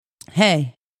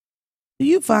Hey, do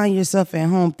you find yourself at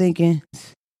home thinking,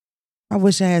 I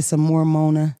wish I had some more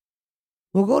Mona?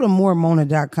 Well, go to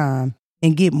moremona.com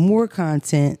and get more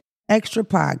content, extra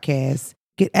podcasts,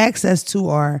 get access to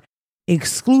our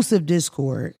exclusive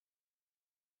Discord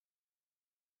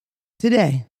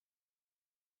today.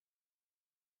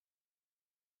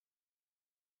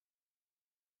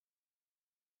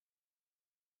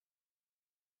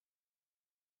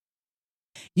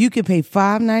 You can pay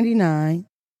 $5.99,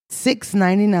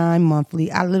 $6.99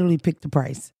 monthly. I literally picked the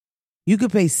price. You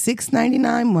could pay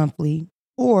 $6.99 monthly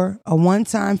or a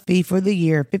one-time fee for the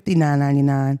year,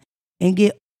 $59.99, and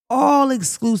get all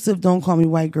exclusive Don't Call Me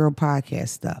White Girl podcast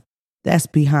stuff. That's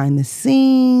behind the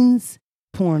scenes,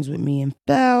 porns with me and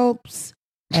Phelps,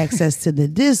 access to the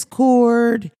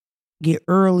Discord, get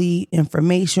early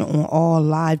information on all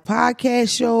live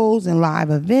podcast shows and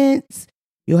live events.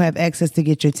 You'll have access to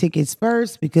get your tickets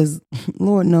first because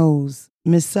Lord knows,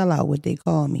 Miss Sellout, what they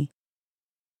call me.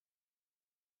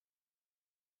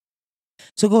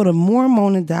 So go to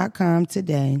moremona.com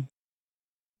today.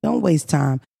 Don't waste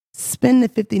time. Spend the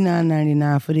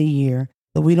 $59.99 for the year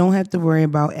so we don't have to worry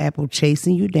about Apple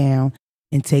chasing you down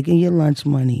and taking your lunch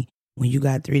money when you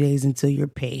got 3 days until you're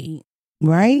paid,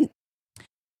 right?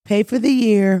 Pay for the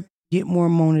year. Get More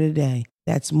Mona today.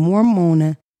 That's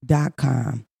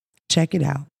moremona.com. Check it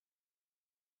out.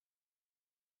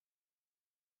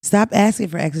 Stop asking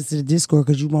for access to the Discord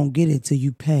because you won't get it till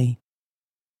you pay.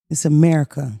 It's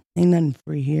America. Ain't nothing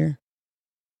free here.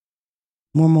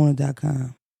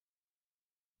 Moremona.com.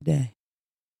 Today.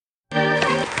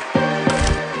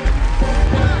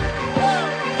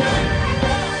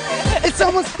 It's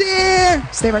almost there.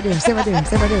 Stay right there. Stay right there.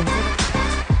 Stay right there.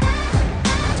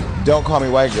 Don't Call Me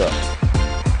White Girl.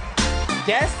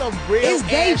 That's some real It's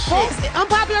Dave Folks.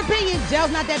 Unpopular opinion.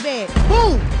 Jail's not that bad.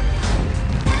 Boom.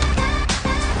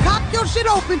 Pop your shit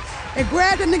open and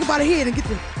grab that nigga by the head and get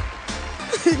the...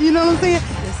 You know what I'm saying?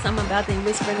 There's something about them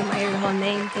whispering in my ear, the whole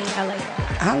name thing. I like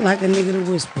that. I like a nigga to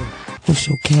whisper. What's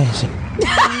your cash?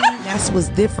 That's what's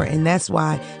different. And that's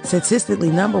why, statistically,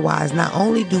 number-wise, not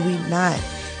only do we not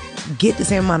get the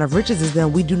same amount of riches as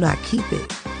them, we do not keep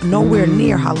it. Nowhere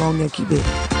near how long they'll keep it.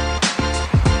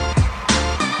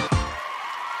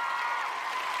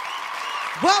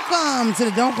 Welcome to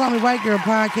the Don't Call Me White Girl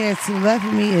podcast. To the left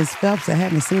of me is Phelps. I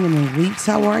haven't seen him in weeks.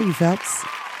 How are you, Phelps?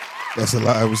 That's a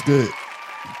lie. It was good.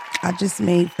 I just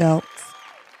made Phelps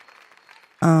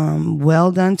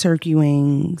well done turkey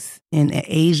wings and an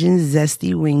Asian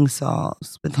zesty wing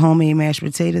sauce with homemade mashed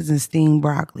potatoes and steamed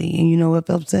broccoli. And you know what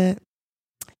Phelps said?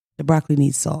 The broccoli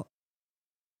needs salt.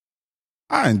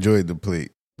 I enjoyed the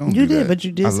plate. You did, but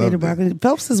you did say the broccoli.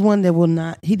 Phelps is one that will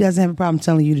not, he doesn't have a problem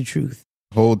telling you the truth.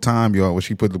 Whole time, y'all, when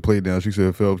she put the plate down, she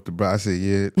said, Phelps, the broccoli. I said,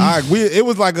 yeah. I agree. It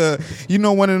was like a,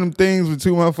 one of them things with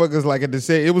two motherfuckers like at the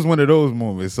same. It was one of those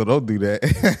moments, so don't do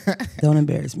that. Don't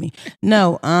embarrass me.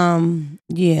 No,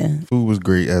 yeah. Food was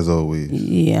great as always.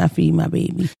 Yeah, I feed my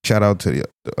baby. Shout out to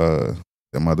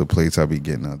them other plates I be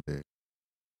getting out there.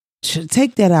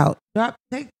 Take that out.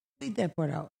 Take that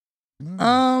part out.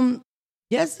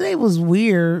 Yesterday was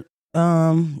weird.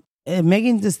 Megan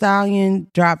Thee Stallion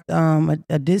dropped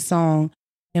a diss song.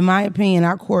 In my opinion,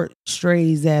 I court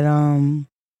strays at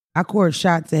I court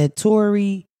shots at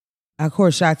Tory. I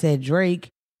court shots at Drake.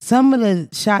 Some of the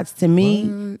shots to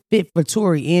me fit for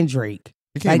Tory and Drake.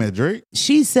 It came at Drake?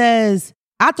 She says,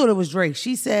 I thought it was Drake.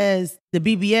 She says the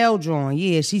BBL drawing.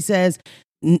 Yeah, she says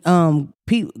niggas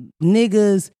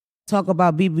talk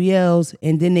about BBLs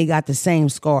and then they got the same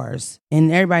scars. And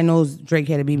everybody knows Drake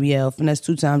had a BBL. Finesse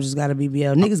 2 Times just got a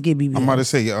BBL. Niggas get BBL. I'm about to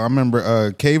say, I remember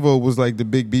Quavo was like the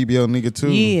big BBL nigga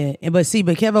too. Yeah, but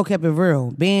Quavo kept it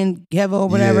real. Ben Quavo or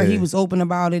whatever, he was open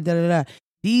about it.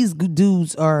 These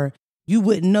dudes are, you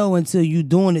wouldn't know until you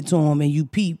doing it to them and you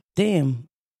peep, damn,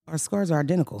 our scars are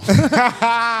identical.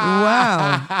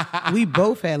 Wow. We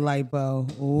both had lipo.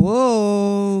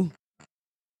 Whoa.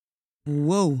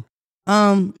 Yo.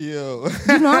 I'm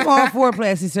all for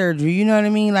plastic surgery. You know what I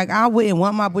mean? Like, I wouldn't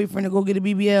want my boyfriend to go get a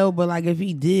BBL, but like if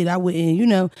he did, I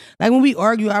wouldn't, like when we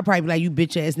argue, I'd probably be like, you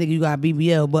bitch ass nigga, you got a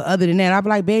BBL. But other than that, I'd be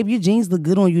like, babe, your jeans look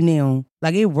good on you now.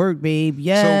 Like, it worked, babe.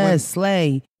 Yes,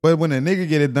 slay. But when a nigga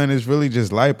get it done, it's really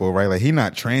just lipo, right? Like, he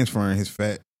not transferring his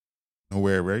fat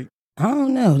nowhere, right? I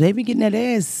don't know. They be getting that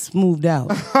ass smoothed out.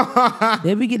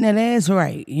 They be getting that ass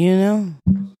right,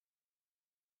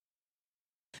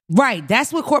 Right,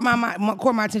 that's what caught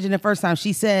my attention the first time.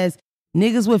 She says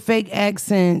niggas with fake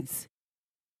accents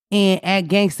and act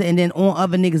gangster, and then on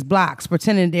other niggas' blocks,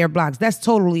 pretending they're blocks. That's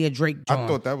totally a Drake joint. I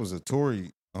thought that was a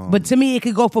Tory. But to me, it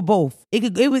could go for both. I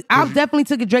definitely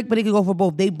took a Drake, but it could go for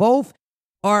both. They both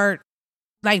are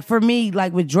like for me,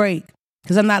 like with Drake,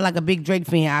 because I'm not like a big Drake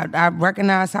fan. I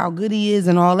recognize how good he is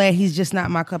and all that. He's just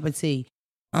not my cup of tea.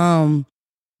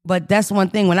 But that's one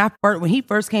thing. When he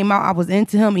first came out, I was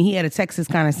into him, and he had a Texas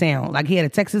kind of sound. Like he had a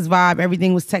Texas vibe.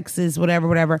 Everything was Texas,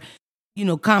 whatever. You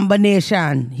know,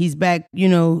 combination. He's back. You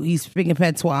know, he's speaking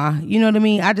patois. You know what I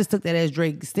mean? I just took that as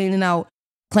Drake standing out,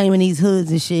 claiming these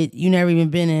hoods and shit you never even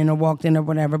been in or walked in or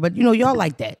whatever. But you know, y'all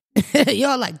like that.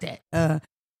 Y'all like that.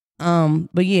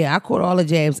 But yeah, I caught all the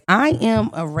jabs. I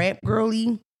am a rap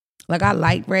girly. Like I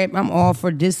like rap. I'm all for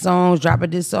diss songs,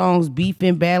 dropping diss songs,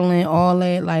 beefing, battling, all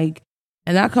that. Like,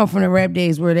 and I come from the rap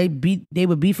days where they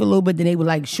would beef a little bit, then they would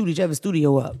like shoot each other's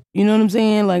studio up. You know what I'm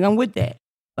saying? Like I'm with that.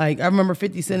 Like I remember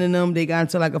 50 Cent and them, they got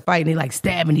into like a fight and they like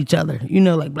stabbing each other. You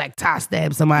know, like Black Tie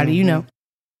stabbed somebody, you know.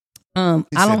 They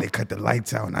said they cut the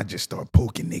lights out and I just start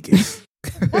poking niggas.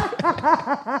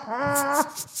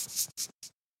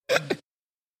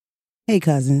 Hey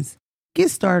cousins, get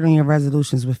started on your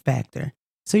resolutions with Factor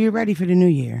so you're ready for the new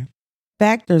year.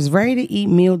 Factor's ready-to-eat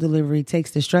meal delivery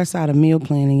takes the stress out of meal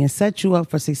planning and sets you up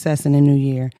for success in the new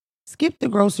year. Skip the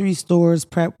grocery stores,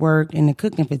 prep work, and the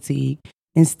cooking fatigue.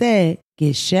 Instead,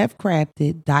 get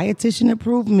chef-crafted,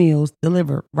 dietitian-approved meals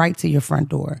delivered right to your front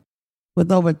door.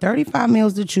 With over 35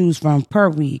 meals to choose from per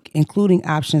week, including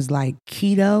options like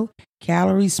keto,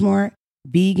 calorie smart,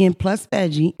 vegan plus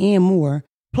veggie, and more,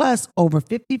 plus over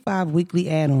 55 weekly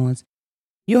add-ons,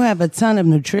 you'll have a ton of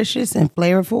nutritious and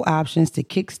flavorful options to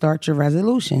kickstart your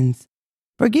resolutions.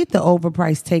 Forget the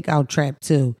overpriced takeout trap,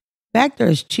 too. Factor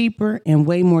is cheaper and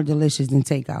way more delicious than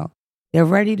takeout. They're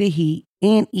ready to heat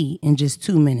and eat in just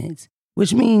 2 minutes,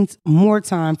 which means more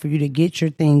time for you to get your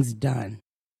things done.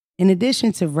 In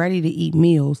addition to ready-to-eat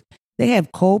meals, they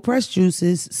have cold-pressed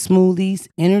juices, smoothies,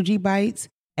 energy bites,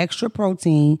 extra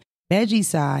protein, veggie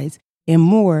sides, and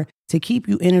more to keep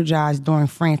you energized during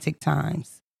frantic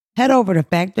times. Head over to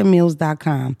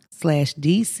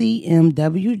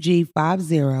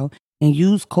factormeals.com/DCMWG50 and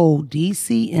use code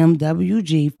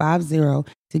DCMWG50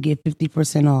 to get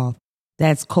 50% off.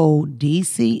 That's code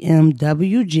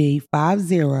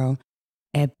DCMWG50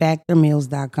 at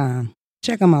factormeals.com.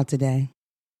 Check them out today.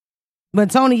 But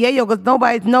Tony Yayo, because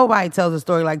nobody tells a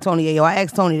story like Tony Yayo. I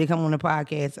asked Tony to come on the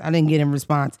podcast. I didn't get a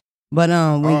response. But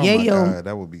when Yayo, my God,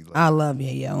 that would be like, I love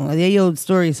Yayo. Yayo's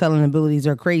storytelling abilities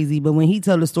are crazy. But when he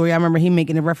told the story, I remember him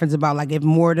making a reference about like if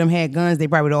more of them had guns, they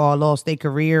probably would all lost their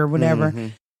career or whatever.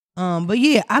 But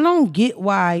yeah, I don't get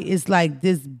why it's like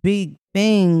this big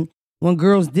thing when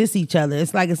girls diss each other.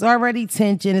 It's like it's already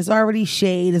tension, it's already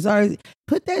shade, it's already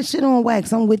put that shit on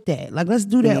wax. I'm with that. Like let's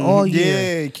do that all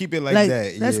year. Yeah, keep it like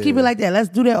that. Let's keep it like that. Let's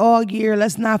do that all year.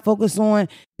 Let's not focus on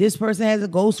this person has a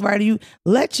ghostwriter. You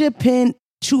let your pen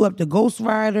chew up the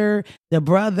ghostwriter, the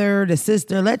brother, the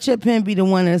sister. Let your pen be the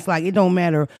one that's like, it don't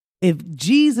matter if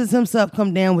Jesus himself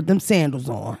come down with them sandals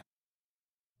on,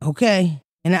 okay,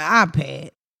 and an iPad,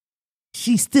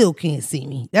 she still can't see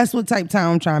me. That's what type of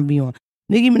time I'm trying to be on.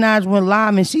 Nicki Minaj went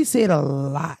live and she said a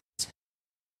lot.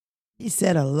 She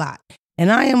said a lot. And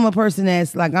I am a person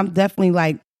that's like, I'm definitely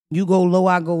like, you go low,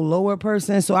 I go lower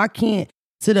person. So I can't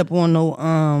sit up on no,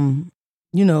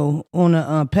 on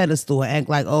a pedestal and act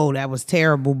like, oh, that was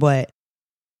terrible. But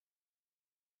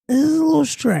this is a little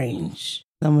strange.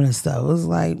 Some of the stuff was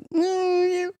like,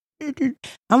 I'm going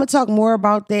to talk more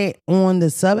about that on the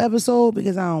sub episode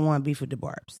because I don't want to beef with the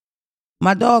Barbs.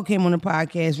 My dog came on the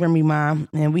podcast, Remy Ma,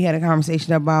 and we had a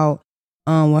conversation about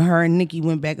when her and Nikki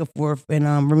went back and forth, and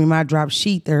Remy Ma dropped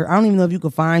Sheether. I don't even know if you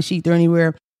could find Sheether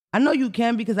anywhere. I know you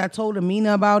can because I told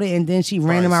Amina about it, and then she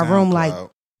ran in my room like,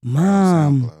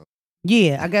 Mom.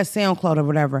 Yeah, I guess SoundCloud or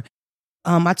whatever.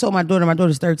 I told my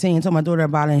daughter's 13, told my daughter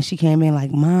about it, and she came in like,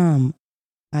 Mom,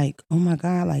 like, oh my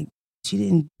God, like, she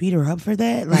didn't beat her up for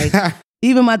that? Like,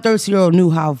 even my 13-year-old knew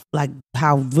how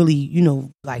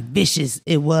really, like vicious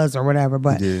it was or whatever.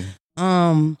 But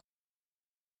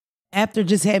after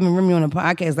just having Remy on the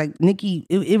podcast, like Nikki,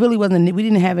 it really wasn't, we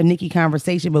didn't have a Nikki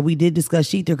conversation, but we did discuss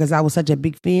Sheether because I was such a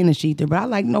big fan of Sheether. But I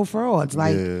like No Frauds.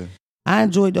 Like, I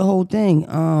enjoyed the whole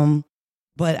thing.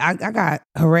 But I got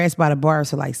harassed by the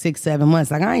bars for like 6-7 months.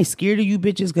 Like, I ain't scared of you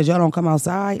bitches because y'all don't come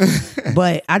outside.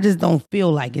 But I just don't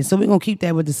feel like it. So we're going to keep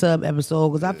that with the sub episode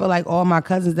because I feel like all my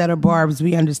cousins that are Barbs,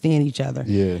 we understand each other.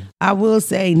 Yeah. I will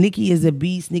say Nikki is a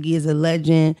beast. Nikki is a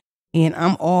legend. And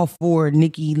I'm all for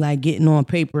Nikki, like, getting on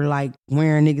paper, like,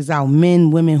 wearing niggas out,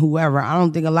 men, women, whoever. I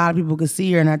don't think a lot of people could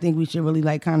see her, and I think we should really,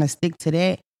 like, kind of stick to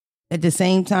that. At the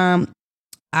same time,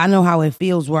 I know how it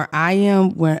feels where I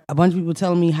am, where a bunch of people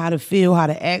telling me how to feel, how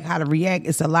to act, how to react.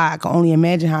 It's a lot. I can only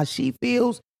imagine how she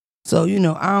feels. So, I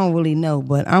don't really know,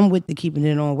 but I'm with the keeping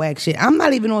it on wax shit. I'm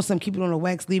not even on some keep it on the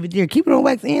wax, leave it there. Keep it on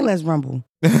wax and let's rumble.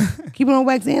 Keep it on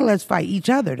wax and let's fight each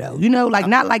other, though.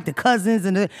 Not like the cousins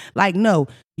and no.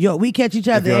 We catch each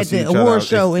other at the award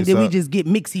show and then we just get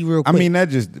mixy real quick. I mean, that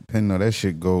just depends. No, that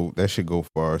shit go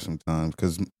far sometimes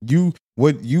because you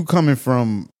coming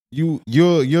from.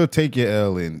 You'll take your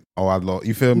L and I lost.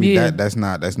 You feel me? Yeah. That's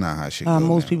not how shit goes.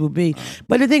 Most people be.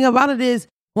 But the thing about it is,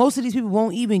 most of these people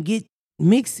won't even get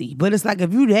mixy. But it's like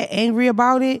if you that angry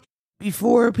about it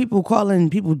before people calling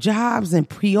people jobs and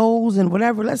preos and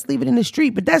whatever, let's leave it in the street.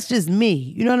 But that's just me.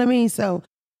 You know what I mean? So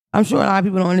I'm sure a lot of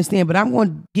people don't understand, but I'm going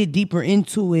to get deeper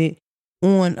into it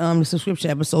on the subscription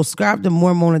episode. Subscribe to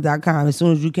mormona.com as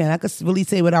soon as you can. I can really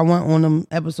say what I want on them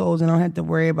episodes and I don't have to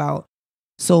worry about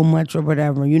so much or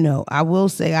whatever. I will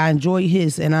say I enjoy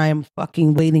his and I am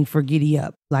fucking waiting for Giddy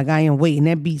Up. Like I am waiting.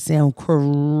 That beat sound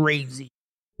crazy.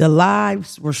 The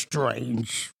lives were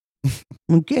strange.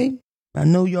 Okay? I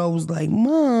know y'all was like,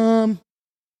 Mom,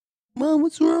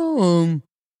 what's wrong?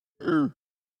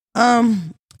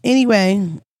 Anyway,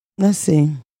 let's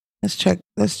see. Let's check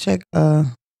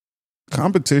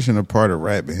competition a part of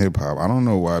rap and hip hop. I don't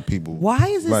know why people. Why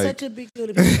is it such a big deal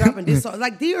to be dropping this song?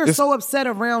 Like they are so upset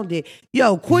around it.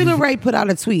 Yo, Coyle Ray put out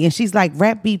a tweet and she's like,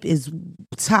 rap beef is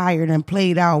tired and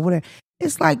played out. Whatever.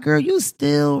 It's like, girl, you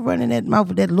still running that mouth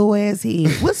with that low ass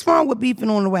head. What's wrong with beefing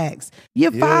on the wax?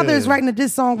 Your father is writing a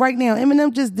diss song right now.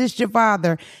 Eminem just dissed your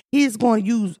father. He's going to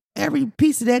use every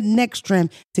piece of that neck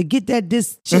trim to get that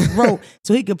diss shit wrote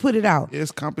so he could put it out.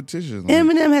 It's competition.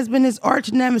 Eminem has been his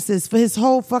arch nemesis for his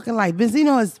whole fucking life.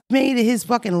 Benzino has made it his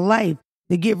fucking life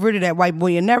to get rid of that white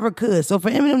boy and never could. So for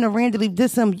Eminem to randomly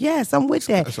diss him, yes, I'm with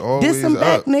that. Diss him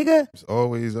back, nigga. It's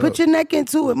always up. Put your neck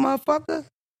into it, motherfucker.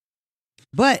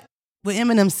 But what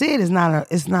Eminem said it's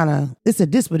a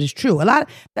diss, but it's true.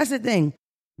 That's the thing.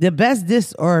 The best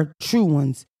diss are true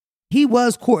ones. He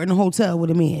was courting a hotel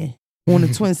with a man on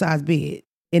a twin size bed,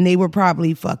 and they were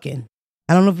probably fucking.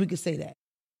 I don't know if we could say that.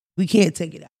 We can't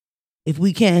take it out. If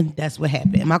we can, that's what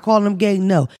happened. Am I calling him gay?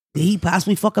 No. Did he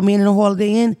possibly fuck a man in a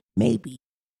Holiday Inn? Maybe.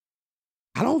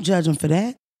 I don't judge him for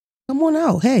that. Come on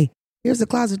out. Hey, here's the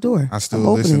closet door. I still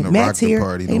listen to Matt's Rock the here.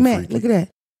 Party. Hey, Matt, look at that.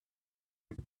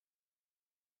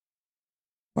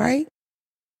 Right?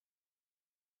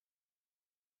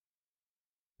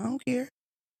 I don't care.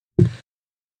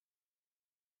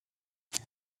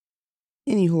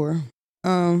 Anywho,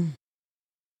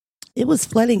 it was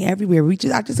flooding everywhere. I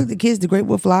just took the kids to Great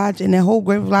Wolf Lodge, and that whole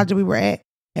Great Wolf Lodge that we were at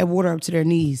had water up to their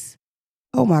knees.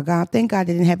 Oh my God! Thank God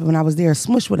that didn't happen when I was there.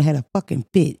 Smush would have had a fucking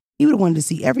fit. He would have wanted to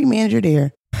see every manager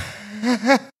there.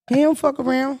 He don't fuck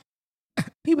around.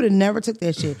 He would have never took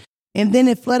that shit. And then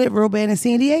it flooded real bad in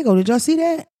San Diego. Did y'all see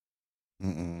that?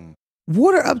 Mm-mm.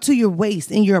 Water up to your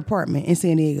waist in your apartment in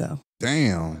San Diego.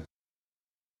 Damn.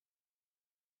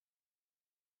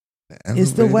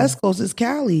 It's the West Coast. It's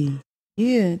Cali.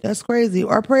 Yeah, that's crazy.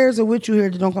 Our prayers are with you here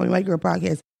at the Don't Call Me White Girl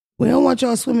podcast. We don't want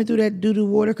y'all swimming through that doo-doo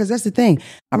water because that's the thing.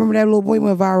 I remember that little boy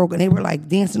went viral and they were like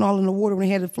dancing all in the water when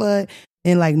they had the flood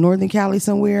in like Northern Cali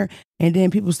somewhere. And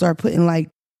then people start putting like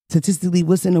statistically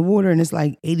what's in the water and it's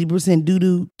like 80%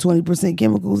 doo-doo, 20%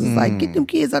 chemicals. It's like, get them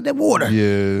kids out that water.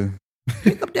 Yeah.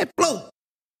 Pick up that float.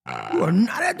 You are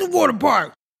not at the water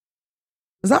park.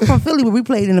 Because I'm from Philly where we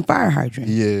played in the fire hydrant.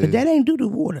 Yeah. But that ain't doo-doo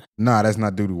water. Nah, that's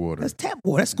not doo-doo water. That's tap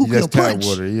water. That's Schuylkill Punch. That's tap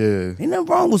water, yeah. Ain't nothing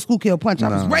wrong with Schuylkill Punch. I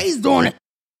was raised on it.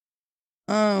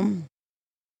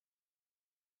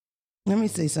 Let me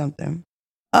say something.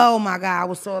 Oh my God, I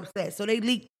was so upset. So they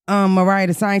leaked Mariah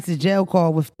the Science's jail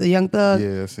call with the Young Thug.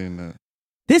 Yeah, I seen that.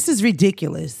 This is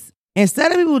ridiculous.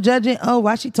 Instead of people judging, oh,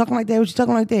 why she talking like that? Why she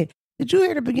talking like that? Did you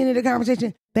hear the beginning of the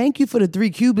conversation? Thank you for the 3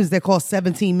 Cubans that cost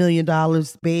 $17 million,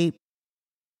 babe.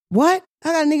 What?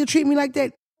 I got a nigga treat me like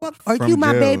that? What? Are From you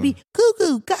my jail. baby?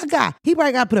 Cuckoo, gaga. He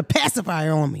probably got to put a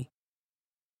pacifier on me.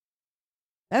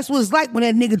 That's what it's like when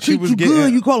that nigga treats you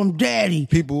good. You call him daddy.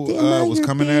 People Am I was your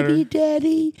coming at her.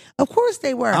 Daddy. Of course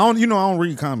they were. I don't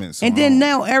read comments. So and then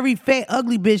now every fat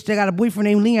ugly bitch that got a boyfriend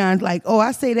named Leon's like, oh,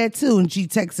 I say that too. And she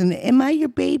texting, am I your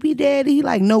baby daddy? He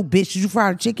like, no, bitch. Did you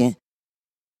fry the chicken?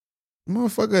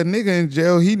 Motherfucker, a nigga in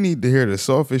jail, he need to hear the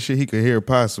softest shit he could hear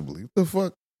possibly. What the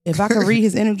fuck? If I could read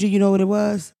his energy, you know what it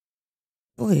was?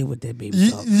 Go ahead with that baby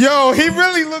talk. Yo, he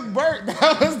really looked burnt.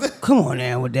 Come on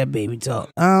now with that baby talk.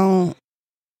 I don't.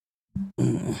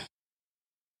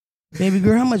 Baby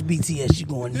girl, how much BTS you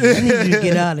going to need? I need you to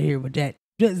get out of here with that.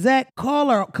 Zach,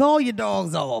 call your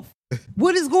dogs off.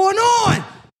 What is going on?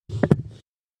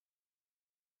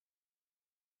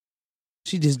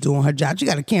 She just doing her job. She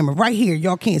got a camera right here.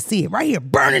 Y'all can't see it. Right here,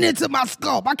 burning into my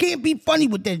scalp. I can't be funny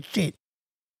with that shit.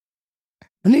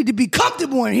 I need to be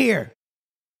comfortable in here.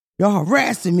 Y'all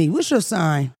harassing me. What's your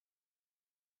sign?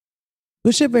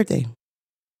 What's your birthday?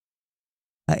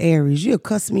 Aries. You'll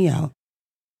cuss me out.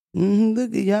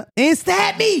 Look at y'all. And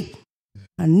stab me.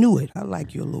 I knew it. I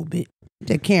like you a little bit. Get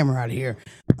that camera out of here.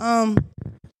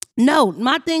 No,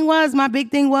 my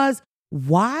big thing was,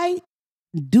 why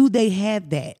do they have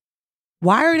that?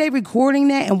 Why are they recording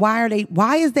that? And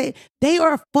why is they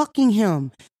are fucking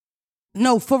him.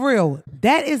 No, for real.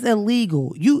 That is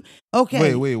illegal.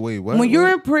 Okay. Wait, what? When you're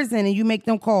in prison and you make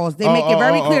them calls, they make it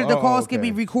very clear that the calls can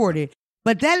be recorded.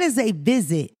 But that is a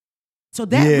visit. So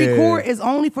that record is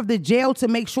only for the jail to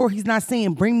make sure he's not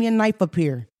saying, bring me a knife up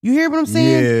here. You hear what I'm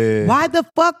saying? Yeah. Why the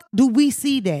fuck do we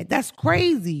see that? That's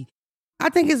crazy. I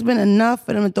think it's been enough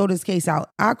for them to throw this case out.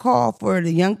 I call for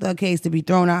the Young Thug case to be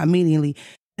thrown out immediately.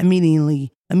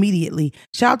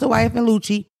 Shout out to YFN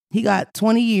Lucci. He got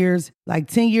 20 years, like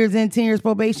 10 years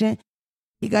probation.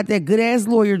 He got that good-ass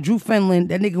lawyer, Drew Finland.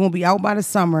 That nigga gonna be out by the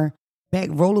summer, back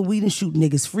rolling weed and shooting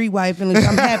niggas. Free YFN Lucci.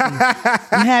 I'm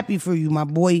happy. I'm happy for you, my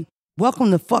boy.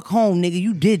 Welcome to fuck home, nigga.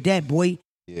 You did that, boy.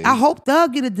 Yeah. I hope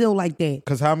Thug get a deal like that.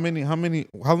 Cause how long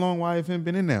YFN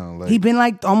been in now? Like, he been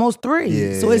like almost 3.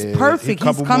 Yeah, so it's perfect.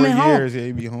 He's coming home.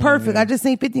 He be home. Perfect. Yeah. I just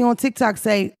seen 50 on TikTok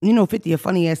say, 50 a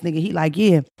funny ass nigga. He like,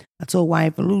 yeah, I told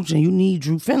YFN Lucci, you need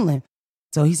Drew Finland.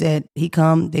 So he said he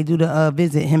come, they do the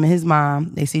visit, him and his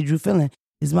mom. They see Drew Finland.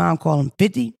 His mom call him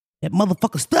 50. That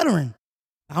motherfucker stuttering.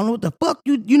 I don't know what the fuck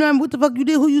you know what the fuck you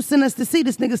did? Who you sent us to see?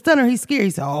 This nigga stuttering. He's scared.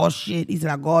 He said, oh shit. He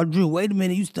said, I called Drew. Wait a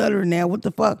minute, you stuttering now. What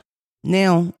the fuck?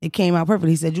 Now it came out perfect.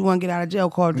 He said, you want to get out of jail,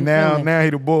 call Drew Finland. Now he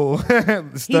the bull. He that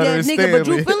nigga, but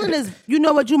Drew Finland is, you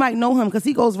know what, you might know him because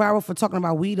he goes viral for talking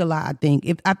about weed a lot, I think.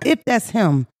 If that's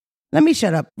him, let me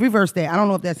shut up. Reverse that. I don't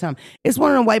know if that's him. It's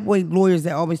one of the white boy lawyers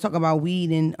that always talk about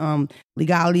weed and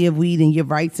legality of weed and your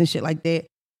rights and shit like that.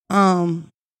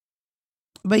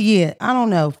 But yeah, I don't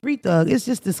know. Free Thug, it's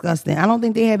just disgusting. I don't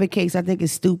think they have a case. I think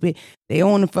it's stupid. They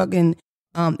own the fucking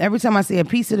every time I see a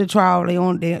piece of the trial,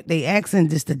 they asking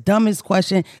just the dumbest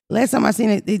question. Last time I seen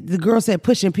it, the girl said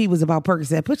Pushin P was about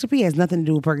Percocet. Pushin P has nothing to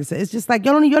do with Percocet. It's just like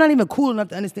you're not even cool enough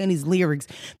to understand these lyrics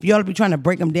for y'all to be trying to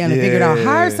break them down and figure it out.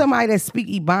 Hire somebody that speak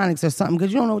Ebonics or something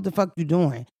because you don't know what the fuck you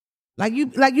doing. Like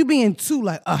you being too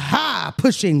like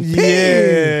Pushin P.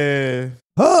 Yeah.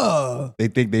 They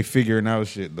think they figuring out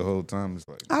shit the whole time. It's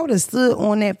like I would have stood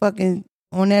on that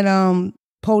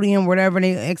podium, whatever,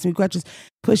 they asked me questions,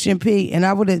 Pushin P, and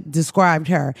I would have described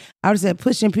her. I would have said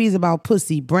Pushin P is about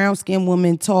pussy, brown skinned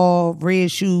woman, tall,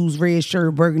 red shoes, red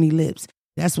shirt, burgundy lips.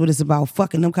 That's what it's about,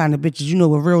 fucking them kind of bitches,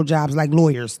 with real jobs like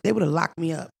lawyers. They would have locked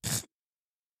me up.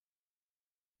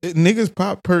 Niggas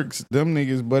pop perks, them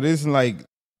niggas, but it's like,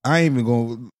 I ain't even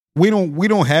gonna... We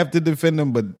don't have to defend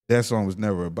them, but that song was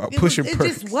never about pushing perks.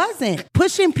 It just wasn't.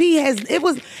 Pushin P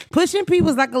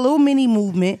was like a little mini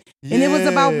movement, and it was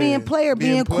about being player,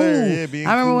 being cool. I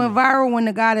remember when viral when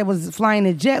the guy that was flying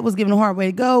the jet was giving a hard way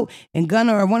to go, and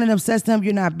Gunna or one of them says to him,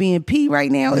 "You're not being P right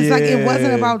now." It's like it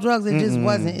wasn't about drugs. It just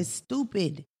wasn't. It's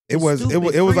stupid. It was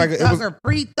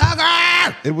free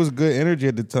thugger. It was good energy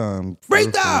at the time. Free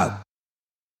thug.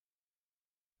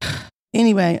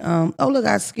 Anyway, look,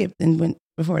 I skipped and went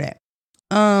before that.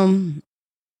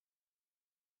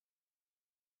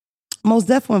 Most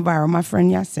Def went viral. My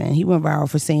friend Yasin, he went viral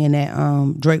for saying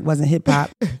that Drake wasn't hip hop.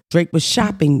 Drake was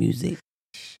shopping music.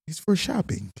 He's for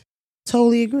shopping.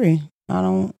 Totally agree. I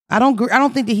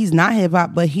don't think that he's not hip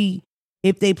hop, but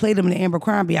if they played him in the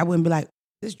Abercrombie, I wouldn't be like,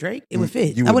 this Drake? It would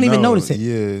fit. I wouldn't even notice it.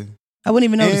 Yeah. I wouldn't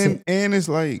even notice it. And it's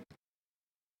like,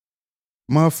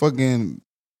 motherfucking,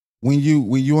 when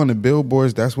you on the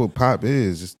billboards, that's what pop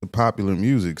is. It's the popular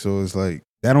music. So it's like,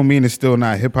 that don't mean it's still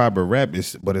not hip hop or rap,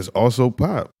 but it's also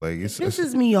pop. Like it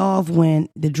pisses me off when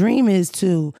the dream is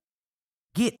to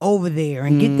get over there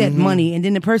and get that money, and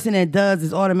then the person that does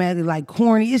is automatically like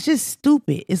corny. It's just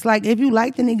stupid. It's like, if you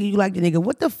like the nigga, you like the nigga.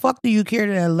 What the fuck do you care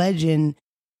that a legend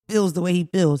feels the way he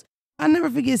feels? I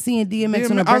never forget seeing DMX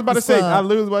on the Breakfast Club. I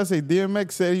literally was about to say,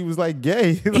 DMX said he was like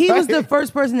gay. He was the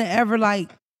first person to ever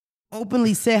like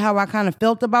openly said how I kind of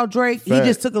felt about Drake. Fact. He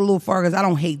just took it a little far because I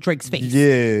don't hate Drake's face.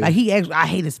 Yeah. Like I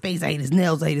hate his face, I hate his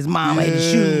nails, I hate his mom, I hate his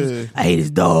shoes, I hate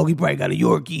his dog, he probably got a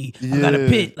Yorkie, I got a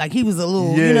pit. Like he was a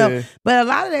little, But a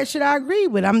lot of that shit I agree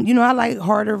with. I like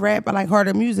harder rap, I like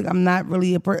harder music. I'm not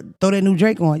really throw that new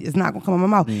Drake on. It's not gonna come out of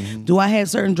my mouth. Mm-hmm. Do I have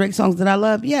certain Drake songs that I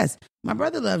love? Yes. My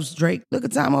brother loves Drake. Look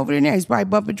at Tom over there now. He's probably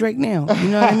bumping Drake now. You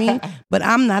know what I mean? But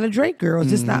I'm not a Drake girl. It's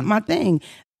just not my thing.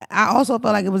 I also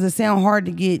felt like it was a sound hard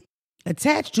to get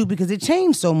attached to because it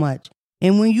changed so much.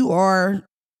 And when you are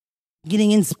getting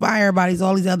inspired by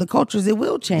all these other cultures, it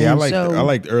will change. Yeah, I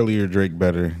liked earlier Drake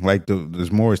better. Like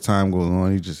there's more as time goes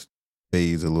on, he just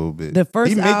fades a little bit. The first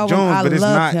he make album, Jones, I but it's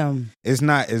loved not, him. It's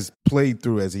not as played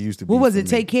through as it used to be. What was for it? me.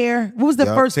 Take Care? What was the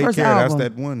Yup, first Take Care, album?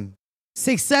 That's that one.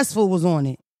 Successful was on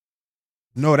it.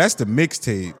 No, that's the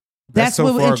mixtape. That's so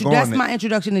far gone. That's my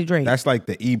introduction to Drake. That's like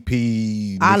the EP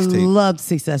mixtape. I loved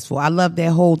Successful. I loved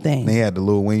that whole thing. They had the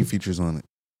Lil Wayne features on it.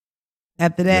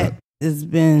 After that, it's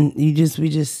been we just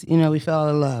we fell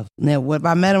in love. Now, if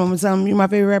I met him, I'm gonna tell him you're my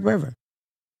favorite rapper ever.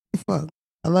 Fuck,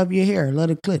 I love your hair. I love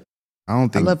the clip. I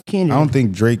love Kendrick. I don't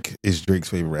think Drake is Drake's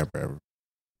favorite rapper ever.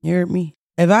 You heard me?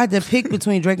 If I had to pick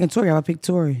between Drake and Tory, I would pick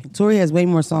Tory. Tory has way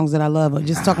more songs that I love. I'm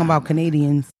just talking about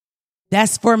Canadians.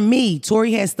 That's for me.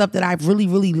 Tory has stuff that I really,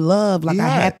 really love. Like I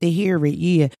have to hear it.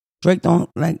 Yeah. Drake don't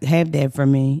have that for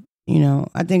me.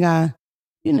 I think I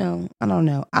don't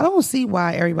know. I don't see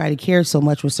why everybody cares so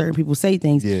much when certain people say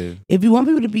things. Yeah. If you want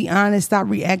people to be honest, stop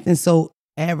reacting so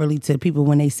avidly to people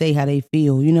when they say how they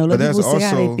feel. Let people say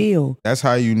how they feel. That's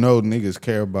how you know niggas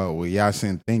care about what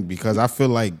Yasin think, because I feel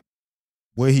like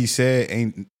what he said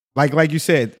ain't like you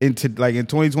said in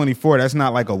 2024. That's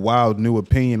not like a wild new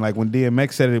opinion. Like when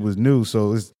DMX said it was new,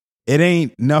 so it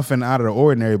ain't nothing out of the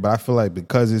ordinary. But I feel like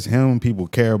because it's him, people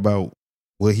care about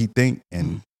what he think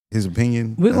and his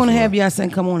opinion. We're gonna have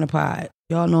Yasin come on the pod.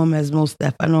 Y'all know him as Mos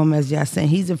Def. I know him as Yasin.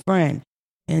 He's a friend.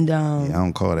 And I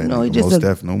don't call that he just Mos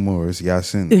Def no more. It's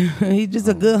Yasin. He's just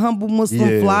a good, humble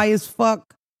Muslim, fly as fuck.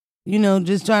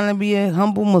 Just trying to be a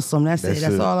humble Muslim. That's it.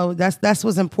 That's all. That's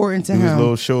what's important to him. His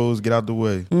little shows, get out the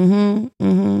way.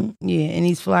 Yeah, and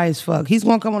he's fly as fuck. He's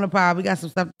gonna come on the pod. We got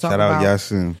some stuff to talk about. Shout out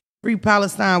Yasin. Free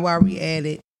Palestine while we at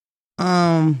it.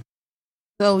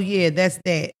 So yeah, that's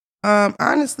that.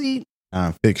 Honestly,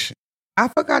 fiction. I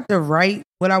forgot to write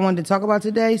what I wanted to talk about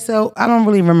today, so I don't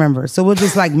really remember. So we'll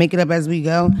just make it up as we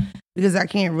go because I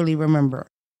can't really remember.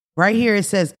 Right here it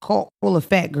says cult full of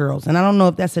fat girls, and I don't know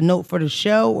if that's a note for the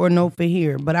show or a note for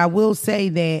here, but I will say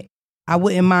that I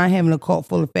wouldn't mind having a cult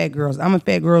full of fat girls. I'm a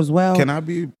fat girl as well. Can I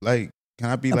be a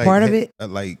part of it?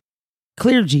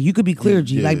 Clergy. You could be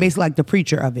clergy, yeah. basically like the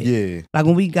preacher of it. Yeah. Like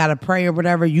when we got to pray or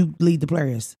whatever, you lead the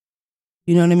prayers.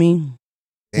 You know what I mean?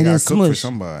 They got to cook for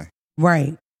somebody.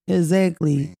 Right.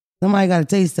 Exactly. Somebody got to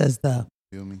taste that stuff.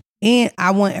 Feel me? And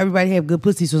I want everybody to have good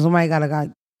pussy, so somebody got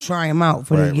to try them out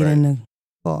before they get in the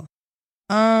call.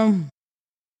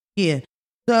 Yeah.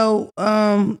 So,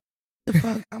 the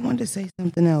fuck? I wanted to say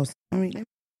something else. Let me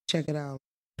check it out.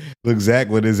 Look, Zach,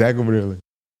 what is Zach over there?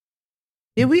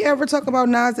 Did we ever talk about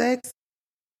Nas X?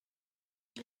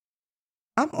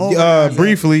 I'm over Nas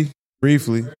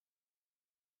briefly.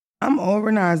 I'm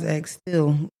over Nas X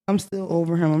still. I'm still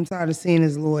over him. I'm tired of seeing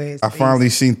his lawyer. I finally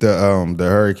seen the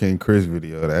Hurricane Chris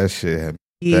video. That shit had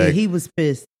me back. He was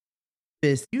pissed.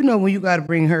 You know when you got to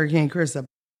bring Hurricane Chris up.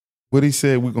 What he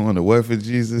said, we going to what for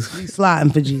Jesus? We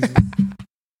sliding for Jesus.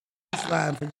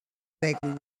 Sliding for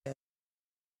exactly.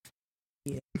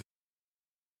 Yeah.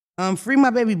 Free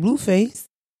my baby Blueface.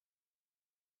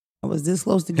 I was this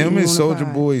close to getting him and on Soulja the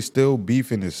pod. Boy still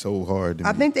beefing is so hard to me.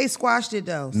 I think they squashed it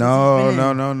though. No.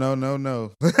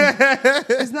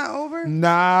 It's not over?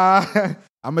 Nah.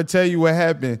 I'm gonna tell you what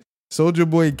happened. Soulja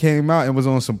Boy came out and was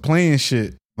on some playing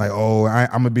shit. Like, I'm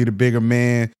gonna be the bigger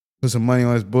man, put some money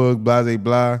on his book, blah, blah,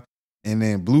 blah. And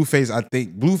then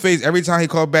Blueface, every time he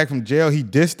called back from jail, he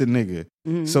dissed the nigga.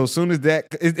 Mm-hmm. So as soon as that,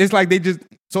 it's like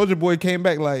Soulja Boy came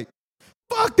back like,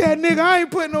 fuck that nigga, I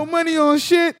ain't putting no money on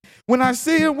shit. When I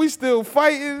see him, we still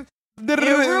fighting. In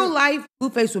real life,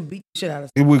 Blueface would beat the shit out of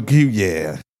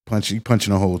him.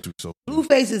 Punching a hole through. So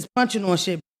Blueface is punching on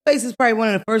shit. Blueface is probably one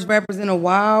of the first rappers in a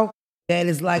while that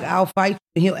is like, I'll fight you,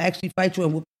 and he'll actually fight you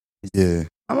and whoop. Yeah.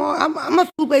 I'm a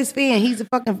Blueface fan. He's a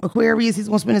fucking Aquarius. He's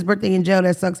gonna spend his birthday in jail.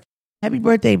 That sucks. Happy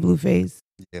birthday, Blueface.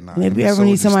 Yeah, and if you ever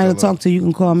need somebody to talk to, you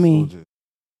can call me. Soldier.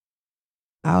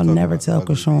 I'll never tell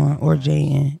Kashawn or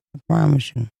J.N. I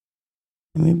promise you.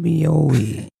 Let me be your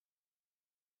weed.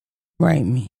 Write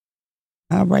me.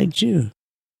 I'll write you.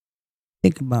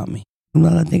 Think about me.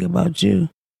 While I think about you.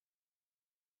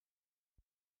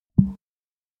 I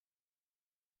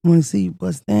want to see you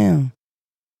bust down.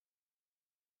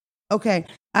 Okay.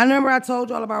 I remember I told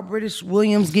y'all about British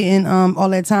Williams getting all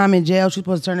that time in jail. She was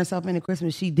supposed to turn herself into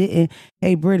Christmas. She didn't.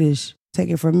 Hey, British, take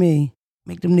it from me.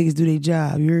 Make them niggas do their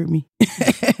job. You heard me?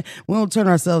 We don't turn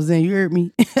ourselves in. You heard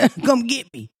me? Come get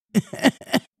me.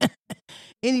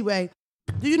 Anyway,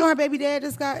 do you know her baby dad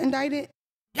just got indicted?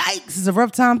 Yikes. It's a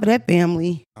rough time for that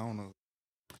family. I don't know.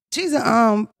 She's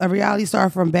a reality star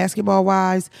from Basketball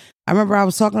Wives. I remember I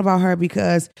was talking about her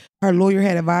because her lawyer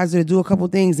had advised her to do a couple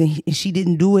things and she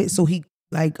didn't do it. So he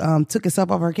took himself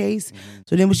off her case.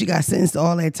 So then when she got sentenced to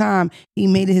all that time, he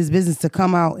made it his business to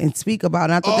come out and speak about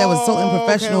it. And I thought that was so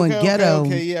unprofessional and ghetto.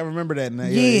 Okay, yeah, I remember that now.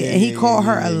 Yeah, and he called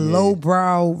her a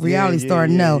lowbrow reality star.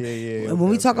 When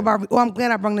we talk about, I'm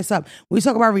glad I brought this up. When we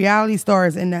talk about reality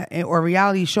stars or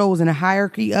reality shows and the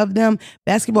hierarchy of them,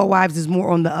 Basketball Wives is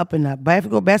more on the up and up.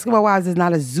 Basketball Wives is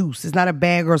not a Zeus. It's not a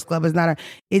Bad Girls Club.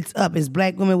 It's up. It's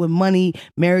black women with money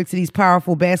married to these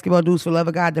powerful basketball dudes for love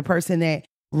of God. The person that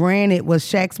ran it was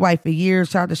Shaq's wife for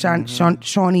years. Shout out to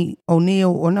Shawnee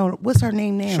O'Neal. Or no, what's her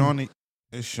name now? Shawnee.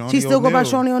 She still go by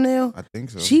Shawnee O'Neal? I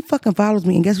think so. She fucking follows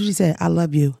me. And guess what she said? I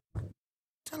love you.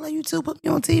 I love you too. Put me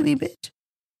on TV, bitch.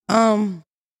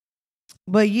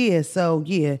 But yeah, so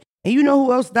yeah. And you know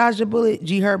who else dodged a bullet?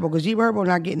 G Herbo. Because G Herbo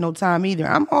not getting no time either.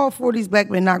 I'm all for these black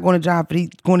men not going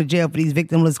to jail for these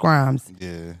victimless crimes.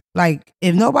 Yeah. Like,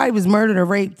 if nobody was murdered or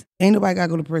raped, ain't nobody got to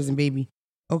go to prison, baby.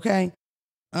 Okay?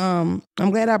 I'm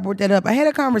glad I brought that up. I had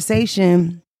a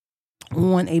conversation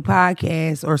on a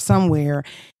podcast or somewhere,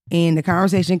 and the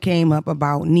conversation came up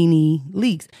about Nene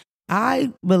Leakes.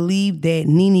 I believe that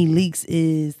Nene Leakes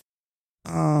is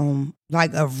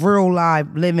like a real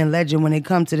live living legend when it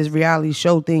comes to this reality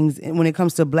show things, and when it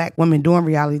comes to black women doing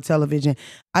reality television.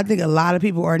 I think a lot of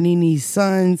people are Nene's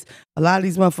sons. A lot of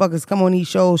these motherfuckers come on these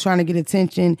shows trying to get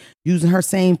attention, using her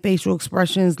same facial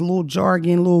expressions, little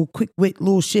jargon, little quick wit,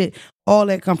 little shit. All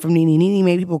that come from Nene. Nene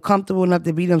made people comfortable enough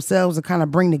to be themselves and kind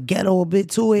of bring the ghetto a bit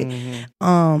to it.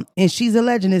 And she's a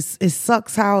legend. It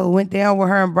sucks how it went down with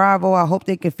her and Bravo. I hope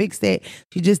they can fix that.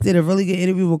 She just did a really good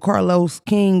interview with Carlos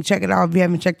King. Check it out if you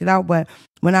haven't checked it out. But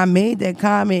when I made that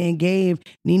comment and gave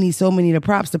Nene so many of the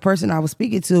props, the person I was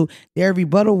speaking to, their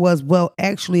rebuttal was, well,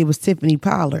 actually, it was Tiffany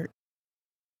Pollard.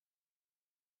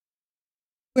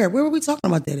 Where were we talking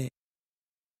about that at?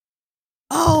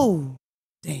 Oh,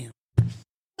 damn.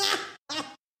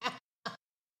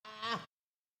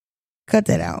 Cut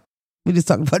that out. We just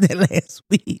talked about that last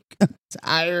week. I'm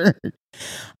tired.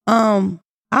 I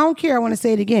don't care. I want to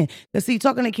say it again. Because see,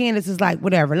 talking to Candace is like,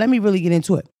 whatever. Let me really get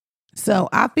into it. So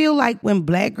I feel like when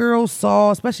black girls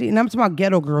saw, especially, and I'm talking about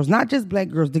ghetto girls, not just black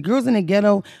girls, the girls in the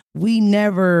ghetto, we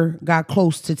never got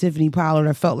close to Tiffany Pollard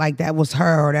or felt like that was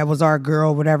her or that was our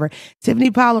girl or whatever.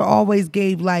 Tiffany Pollard always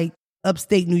gave like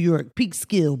upstate New York,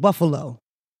 Peekskill, Buffalo.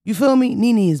 You feel me?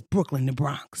 Nene is Brooklyn, the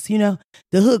Bronx, you know?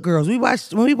 The hood girls.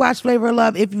 When we watched Flavor of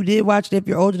Love, if you did watch it, if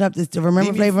you're old enough to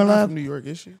remember Flavor of Love. From New York,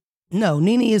 is she? No,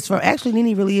 Nene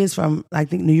really is from, I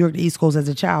think, New York, the East Coast as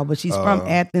a child, but she's from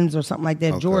Athens or something like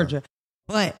that, Georgia.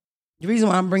 But the reason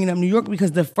why I'm bringing up New York,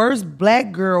 because the first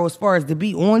black girl, as far as to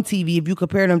be on TV, if you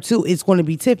compare them to, it's going to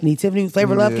be Tiffany. Tiffany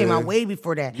Flavor of Love came out way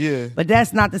before that. Yeah. But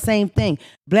that's not the same thing.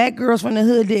 Black girls from the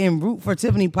hood didn't root for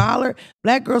Tiffany Pollard.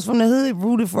 Black girls from the hood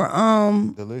rooted for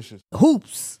Delicious.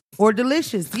 Hoops or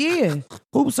Delicious. Yeah.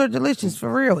 Hoops or Delicious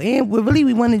for real. And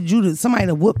we wanted somebody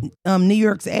to whoop New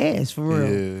York's ass for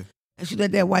real. Yeah. And she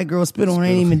let that white girl spit on her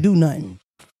and ain't even do nothing.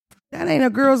 That ain't a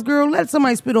girl's girl. Let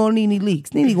somebody spit on Nene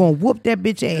Leakes. Nene gonna whoop that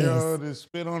bitch ass. Yo, the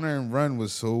spit on her and run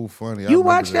was so funny. You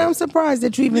watched that? I'm surprised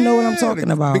that you even know what I'm talking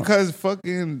about. Because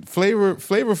fucking Flavor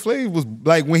Flav was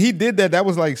like, when he did that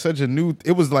was like such a new,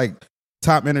 it was like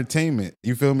top entertainment.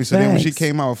 You feel me? So then when she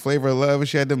came out with Flavor of Love and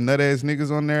she had them nut ass niggas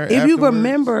on there. If you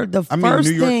remember the first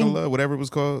New York thing, of Love, whatever it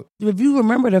was called. If you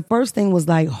remember, the first thing was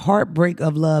like Heartbreak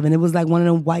of Love, and it was like one of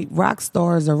them white rock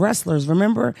stars or wrestlers,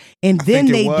 remember? And then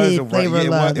they did Flavor of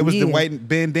Love. It was the white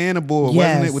bandana boy,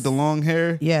 wasn't it? With the long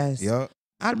hair? Yes. Yep.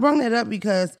 I brought that up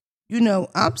because,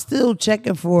 I'm still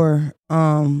checking for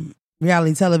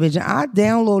reality television. I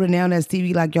downloaded Now That's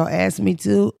TV like y'all asked me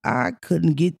to. I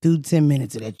couldn't get through 10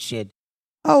 minutes of that shit.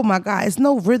 Oh my God, it's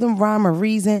no rhythm, rhyme, or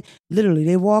reason. Literally,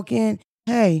 they walk in,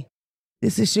 hey,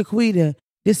 this is Shaquita,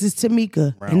 this is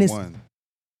Tamika. Round one.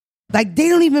 Like, they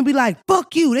don't even be like,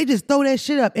 fuck you. They just throw that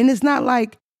shit up. And it's not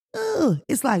like,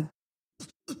 it's like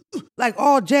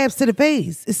all jabs to the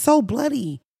face. It's so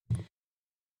bloody.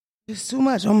 It's too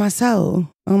much on my soul.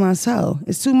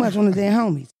 It's too much on the damn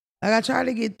homies. Like, I try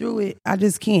to get through it. I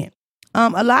just can't.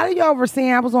 A lot of y'all were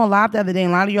saying, I was on live the other day,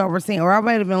 and a lot of y'all were saying, or I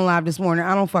might have been live this morning,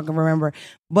 I don't fucking remember,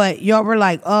 but y'all were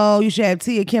like, oh, you should have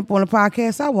Tia Kemp on the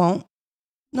podcast. I won't.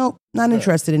 Nope, not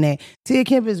interested in that. Tia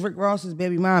Kemp is Rick Ross's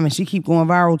baby mom, and she keep going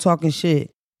viral talking shit.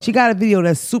 She got a video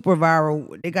that's super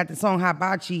viral. They got the song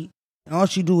Hibachi, and all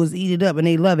she do is eat it up, and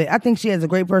they love it. I think she has a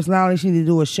great personality. She need to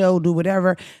do a show, do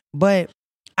whatever, but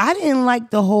I didn't like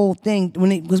the whole thing.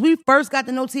 Because we first got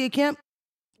to know Tia Kemp,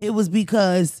 it was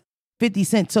because 50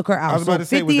 Cent took her out. I was about to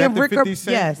say, was that the 50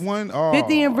 Cent one? Oh.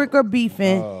 50 and Rick are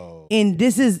beefing. Oh. And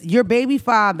this is your baby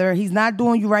father. He's not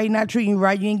doing you right, not treating you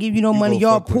right. You ain't give you no money.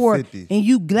 Y'all poor. And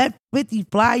you let 50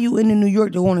 fly you into New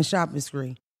York to go on a shopping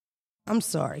spree. I'm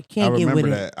sorry. I Can't get remember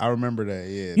with that. it. I remember that.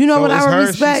 Yeah. You know what it's I would her,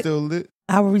 respect? She still lit.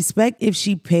 I would respect if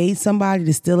she paid somebody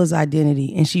to steal his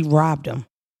identity and she robbed him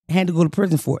and had to go to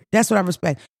prison for it. That's what I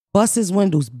respect. Bust his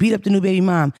windows, beat up the new baby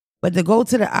mom. But to go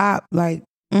to the op, like,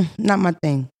 not my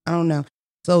thing. I don't know.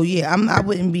 So yeah, I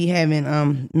wouldn't be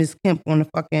having Miss Kemp on the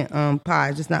fucking pod.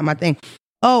 It's just not my thing.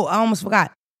 Oh, I almost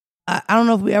forgot. I don't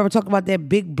know if we ever talked about that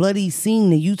big bloody scene.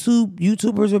 The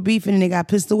YouTubers were beefing and they got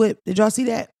pistol whipped. Did y'all see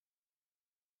that?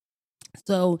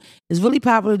 So it's really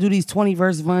popular to do these 20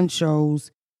 verse run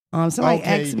shows. Somebody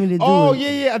asked me to do it. Oh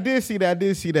yeah, I did see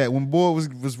that. When boy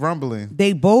was rumbling.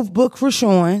 They both booked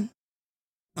Krishan,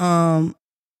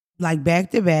 like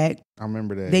back to back. I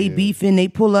remember that. They beefing, they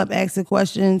pull up, asking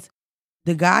questions.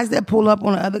 The guys that pull up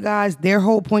on the other guys, their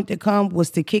whole point to come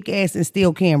was to kick ass and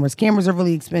steal cameras. Cameras are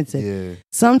really expensive. Yeah.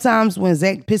 Sometimes when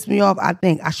Zach pissed me off, I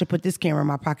think I should put this camera in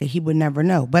my pocket. He would never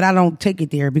know. But I don't take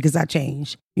it there because I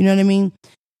change. You know what I mean?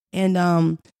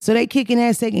 And so they kicking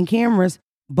ass, taking cameras.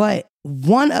 But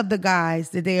one of the guys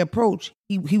that they approach,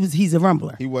 he's a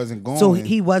rumbler. He wasn't going. So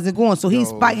he wasn't going. So he's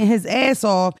fighting his ass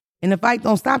off. And the fight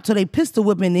don't stop till they pistol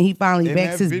whip him, and then he finally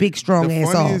backs his big strong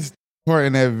ass off. Part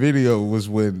in that video was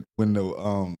when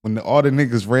all the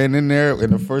niggas ran in there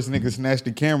and the first nigga snatched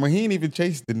the camera. He ain't even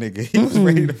chased the nigga. He was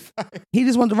ready to fight. He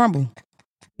just wanted to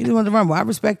rumble. I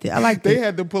respect it. I like They it.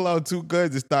 had to pull out 2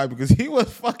 guns this time because he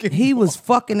was fucking. He was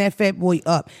fucking that fat boy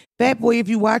up. Fat boy, if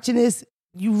you watching this,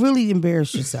 you really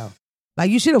embarrassed yourself. Like,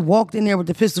 you should have walked in there with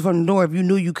the pistol from the door if you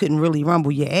knew you couldn't really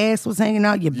rumble. Your ass was hanging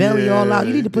out, your belly all out.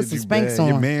 You need to put some Spanx on.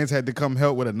 Your mans had to come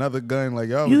help with another gun. Like,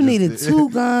 yo, you needed 2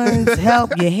 guns,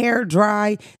 help, your hair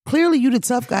dry. Clearly, you the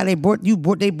tough guy they brought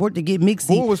to get mixy.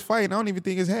 Boy was fighting. I don't even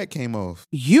think his hat came off.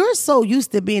 You're so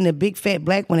used to being a big fat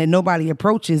black one that nobody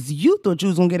approaches. You thought you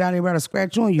was gonna get out there about to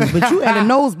scratch on you, but you had a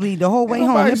nosebleed the whole way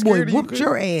home. That boy whooped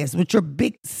your ass with your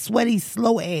big, sweaty,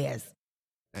 slow ass.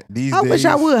 I wish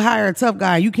I would hire a tough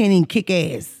guy. You can't even kick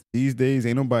ass. These days,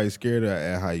 ain't nobody scared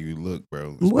at how you look,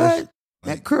 bro. What?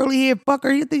 That curly haired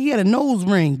fucker, you think he had a nose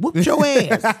ring. Whooped your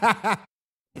ass.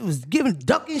 He was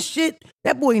ducking shit.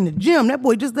 That boy in the gym. That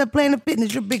boy just left Planet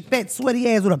Fitness. Your big, fat, sweaty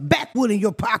ass with a backwood in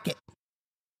your pocket.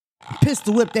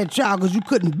 Pistol whipped that child because you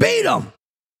couldn't beat him.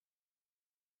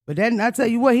 But then I tell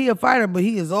you what, he a fighter, but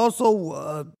he is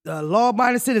also a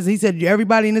law-abiding citizen. He said,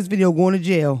 everybody in this video going to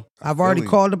jail. I've already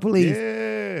called the police.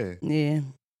 Yeah.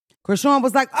 Krishan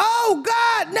was like, oh,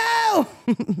 God,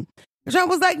 no. Krishan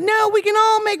was like, no, we can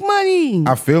all make money.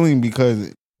 I feel him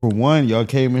because, for one, y'all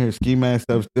came in here ski mask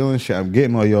stuff, stealing shit. I'm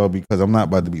getting on y'all because I'm not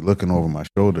about to be looking over my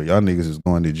shoulder. Y'all niggas is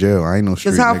going to jail. I ain't no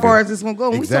street Because how nigga. far is this going to go?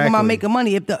 We talking about making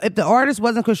money. If the artist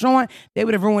wasn't Krishan, they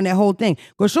would have ruined that whole thing.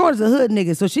 Krishan is a hood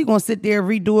nigga, so she going to sit there,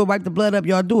 redo it, wipe the blood up,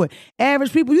 y'all do it.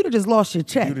 Average people, you'd have just lost your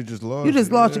check. You'd have just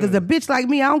lost it. Because a bitch like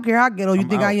me, I don't care how ghetto you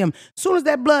think I am. As soon as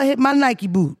that blood hit my Nike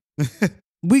boot,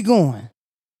 we going.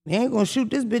 They ain't going to shoot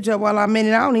this bitch up while I'm in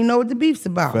it. I don't even know what the beef's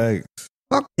about. Facts.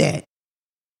 Fuck that.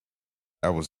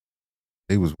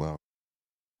 They was wild.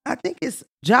 I think it's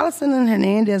Jocelyn and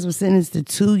Hernandez was sentenced to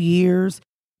 2 years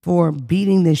for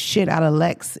beating the shit out of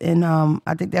Lex. And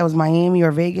I think that was Miami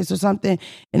or Vegas or something.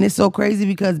 And it's so crazy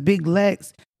because Big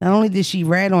Lex, not only did she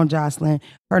rat on Jocelyn,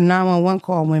 her 911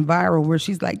 call went viral where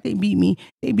she's like, they beat me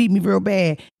real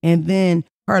bad. And then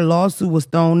her lawsuit was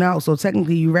thrown out. So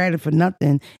technically you ratted for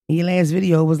nothing. And your last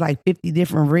video was like 50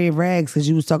 different red rags because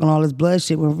you was talking all this blood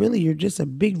shit when really you're just a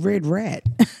big red rat.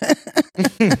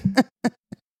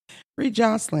 Free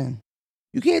Jocelyn.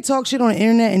 You can't talk shit on the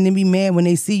internet and then be mad when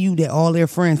they see you that all their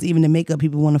friends, even the makeup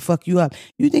people, want to fuck you up.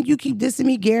 You think you keep dissing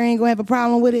me, Gary ain't gonna have a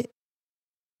problem with it?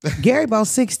 Gary about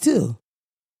 6'2".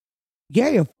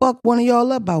 Gary will fuck one of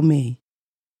y'all up about me.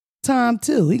 Tom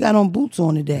too. He got on boots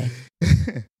on today.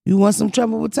 You want some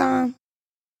trouble with Tom?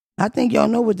 I think y'all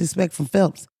know what to expect from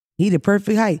Phelps. He the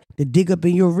perfect height to dig up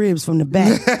in your ribs from the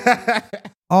back.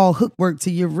 All hook work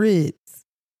to your ribs.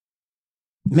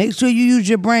 Make sure you use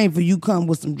your brain for you come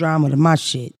with some drama to my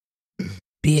shit.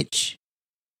 Bitch.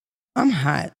 I'm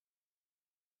hot.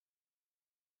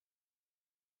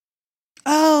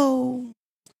 Oh,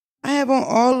 I have on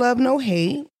All Love, No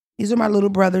Hate. These are my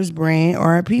little brother's brand,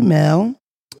 R.I.P. Mel.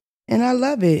 And I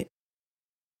love it.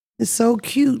 It's so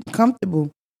cute,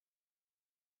 comfortable.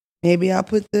 Maybe I'll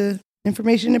put the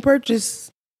information to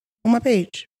purchase on my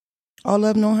page. All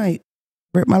Love, No Hate.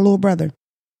 My little brother.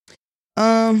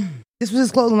 This was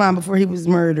his clothing line before he was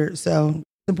murdered. So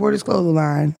support his clothing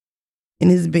line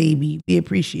and his baby. Be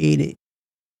appreciated.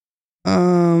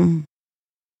 Almost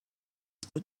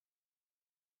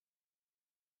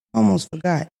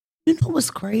forgot. You know what's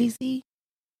crazy?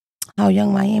 How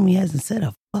Young Miami hasn't said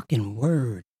a fucking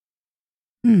word.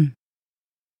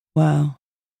 Wow.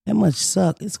 That much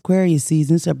suck. It's Aquarius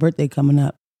season. It's her birthday coming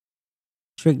up.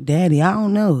 Trick Daddy, I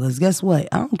don't know. Because guess what?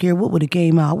 I don't care what would have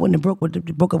came out. I wouldn't have broke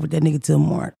up with that nigga till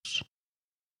March.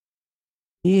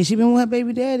 Yeah, she been with her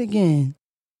baby dad again.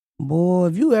 Boy,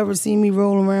 if you ever see me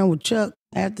rolling around with Chuck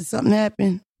after something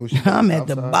happened, I'm at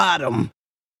the bottom.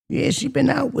 Yeah, she been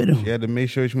out with him. She had to make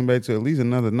sure she went back to at least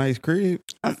another nice crib.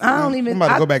 I don't even... I'm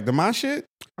about to go back to my shit.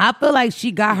 I feel like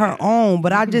she got her own,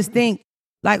 but I just think,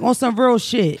 like, on some real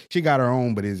shit. She got her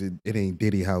own, but it ain't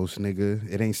Diddy house, nigga.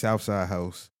 It ain't Southside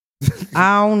house.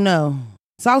 I don't know.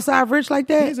 Southside rich like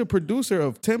that? He's a producer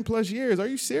of 10 plus years. Are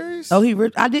you serious? Oh, he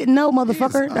rich? I didn't know,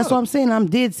 motherfucker. That's what I'm saying. I'm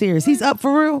dead serious. He's up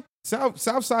for real?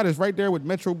 Southside is right there with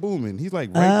Metro Boomin. He's like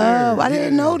right there. Oh, I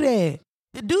didn't know that.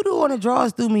 The doo-doo on the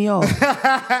drawers threw me off.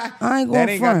 I ain't going to That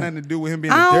ain't got nothing to do with him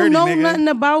being a dirty dirty nigga. I don't know nothing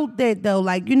about that, though.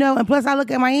 Like, you know, and plus I look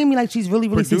at Miami like she's really,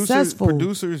 really successful.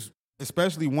 Producers,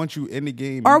 especially once you in the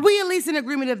game. Are we at least in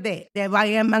agreement of that? That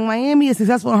Miami is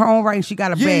successful in her own right and she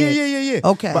got a bag? Yeah.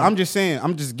 Okay. But I'm just saying,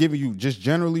 I'm just giving you, just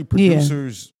generally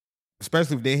producers,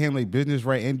 especially if they handle their business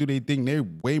right and do they think they're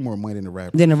way more money than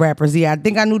the rappers. Yeah. I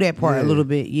think I knew that part a little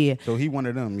bit, yeah. So he one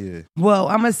of them, yeah. Well,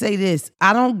 I'm going to say this.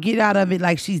 I don't get out of it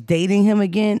like she's dating him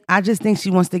again. I just think she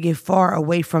wants to get far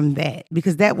away from that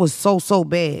because that was so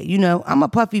bad. You know, I'm a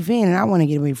Puffy fan and I want to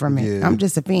get away from it. Yeah. I'm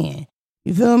just a fan.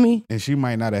 You feel me? And she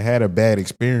might not have had a bad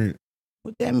experience.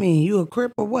 What that mean? You a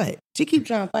crip or what? She keep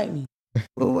trying to fight me.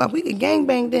 Well, we can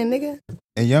gangbang then, nigga.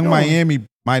 And Young Miami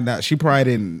might not. She probably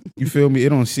didn't. You feel me? It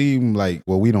don't seem like.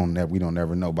 Well, we don't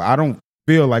never know. But I don't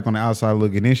feel like on the outside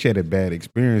looking in, she had a bad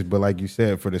experience. But like you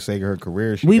said, for the sake of her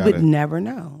career, we would never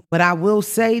know. But I will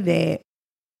say that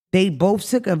they both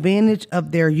took advantage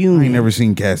of their union. I ain't never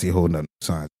seen Cassie holding up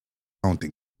signs. I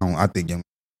think Young.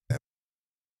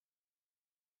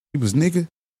 He was nigga.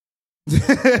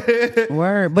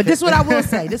 Word. But this is what I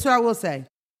will say.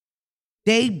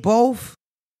 They both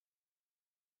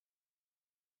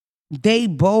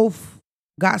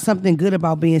got something good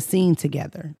about being seen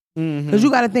together. Because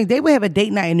you got to think, they would have a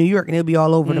date night in New York and it'll be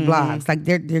all over the blogs. Like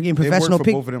they're getting professional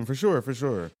pictures. Both of them, for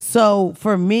sure. So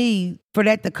for me, for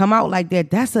that to come out like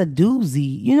that, that's a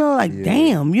doozy. You know, like,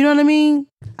 damn. You know what I mean?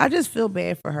 I just feel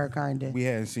bad for her, kind of. We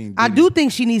hadn't seen Diddy. I do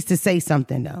think she needs to say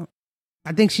something, though.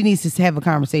 I think she needs to have a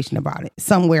conversation about it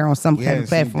somewhere on some kind of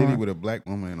platform. Seen Diddy with a black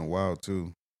woman in a while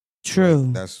too.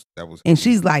 True. That was. And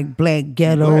she's like black,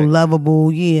 ghetto,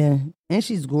 lovable, yeah. And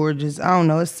she's gorgeous. I don't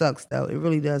know. It sucks though. It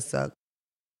really does suck.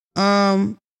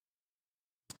 For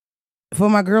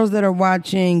my girls that are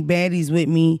watching Baddies with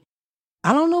me,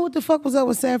 I don't know what the fuck was up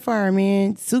with Sapphire,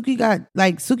 man. Suki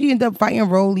ended up fighting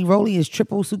Rolly. Rolly is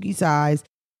triple Suki size.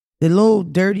 The little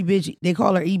dirty bitch, they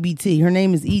call her EBT. Her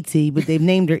name is ET, but they've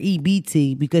named her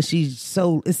EBT because it's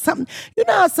something, you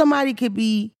know how somebody could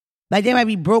be, like they might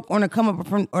be broke on a come up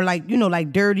from, or like, you know,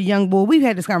 like dirty young boy. We've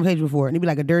had this conversation before. And it'd be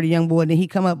like a dirty young boy, and then he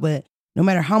come up, but no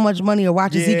matter how much money or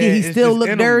watches he get, he still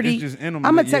look dirty. I'm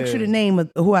going to text you the name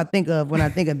of who I think of when I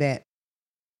think of that.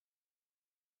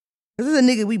 This is a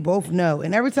nigga we both know.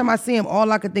 And every time I see him,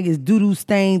 all I can think is doo-doo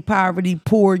stain, poverty,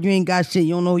 poor, you ain't got shit,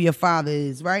 you don't know who your father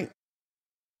is, right?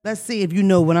 Let's see if you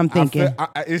know what I'm thinking.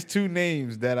 It's two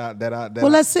names that well,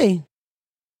 let's see.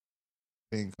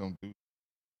 Thing come through.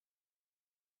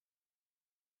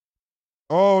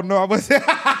 Oh no, I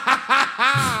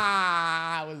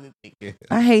wasn't thinking.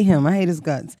 I hate him. I hate his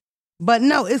guts. But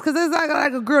no, it's because it's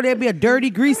like a girl. There'd be a dirty,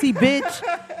 greasy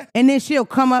bitch, and then she'll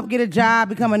come up, get a job,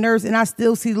 become a nurse, and I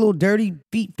still see the little dirty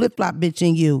feet flip flop bitch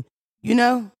in you. You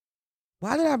know?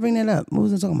 Why did I bring that up? What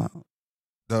was I talking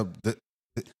about?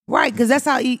 Right, because that's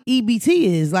how EBT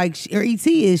is, like, or ET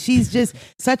is. She's just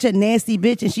such a nasty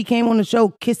bitch, and she came on the show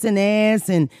kissing ass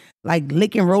and like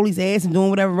licking Rolly's ass and doing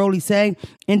whatever Rolly said.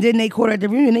 And then they caught her at the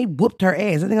reunion and they whooped her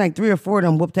ass. I think like 3 or 4 of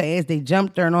them whooped her ass. They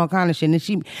jumped her and all kind of shit.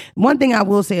 And one thing I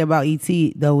will say about ET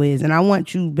though is, and I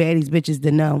want you baddies bitches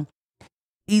to know,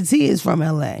 ET is from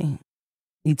LA.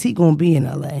 ET gonna be in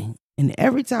LA, and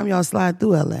every time y'all slide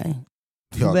through LA.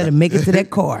 You better make it to that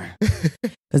car.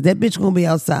 Because that bitch going to be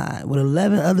outside with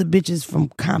 11 other bitches from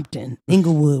Compton,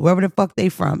 Inglewood, wherever the fuck they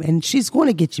from. And she's going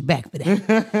to get you back for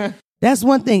that. That's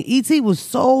one thing. E.T. was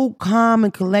so calm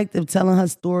and collective telling her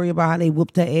story about how they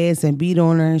whooped her ass and beat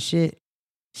on her and shit.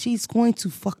 She's going to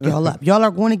fuck y'all up. Y'all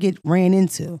are going to get ran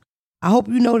into. I hope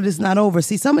you know that it's not over.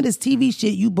 See, some of this TV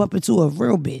shit, you bump into a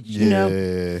real bitch, you know?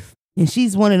 And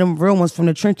she's one of them real ones from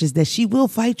the trenches that she will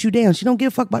fight you down. She don't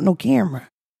give a fuck about no camera.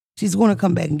 She's going to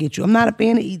come back and get you. I'm not a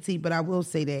fan of E.T., but I will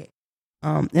say that.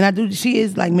 And she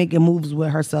is like making moves with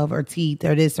herself, her teeth,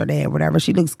 or this or that, whatever.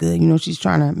 She looks good. You know, she's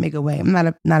trying to make a way. I'm not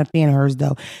a fan of hers,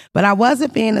 though. But I was a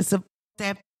fan of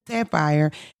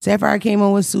Sapphire. Sapphire came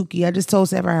on with Suki. I just told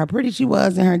Sapphire how pretty she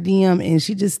was in her DM, and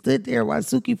she just stood there while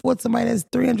Suki fought somebody that's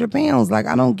 300 pounds. Like,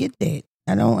 I don't get that.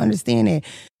 I don't understand that.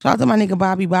 Shout out to my nigga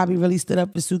Bobby. Bobby really stood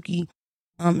up for Suki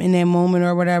in that moment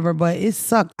or whatever, but it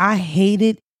sucked. I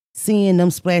hated seeing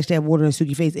them splash that water in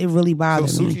Suki's face. It really bothered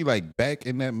So me. Suki like back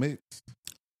in that mix?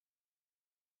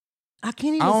 I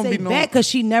can't I don't even say be back because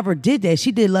she never did that.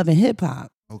 She did Love and Hip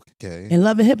Hop. Okay. And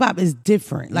Love and Hip Hop is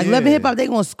different. Like Love and Yeah. Hip Hop, they're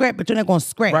going to scrap, but you're not going to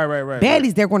scrap. Right.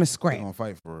 Baddies, they're going to They're scrap. gonna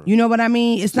fight for her. You know what I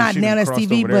mean? It's So not she now done that's crossed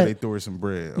TV, over there, but they threw her some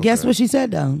bread. guess Okay. what she said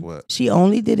though? What? She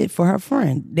only did it for her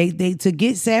friend. They to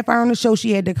get Sapphire on the show,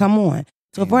 she had to come on.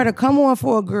 So for her to come on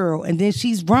for a girl and then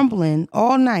she's rumbling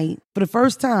all night for the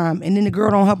first time and then the girl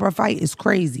don't help her fight is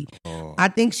crazy. Oh. I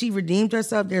think she redeemed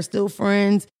herself. They're still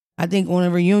friends. I think on a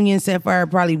reunion, Sapphire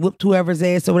probably whooped whoever's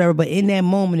ass or whatever. But in that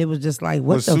moment, it was just like,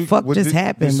 what the fuck just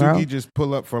happened, did bro? Suki just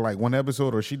pull up for like one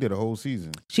episode, or she did a whole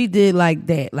season? She did like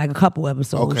that, like a couple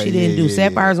episodes. Okay, She didn't do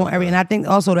Sapphire's on every, okay. and I think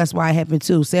also that's why it happened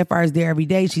too. Sapphire's there every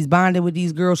day. She's bonded with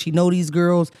these girls. She know these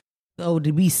girls. So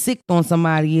to be sick on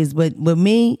somebody is, but with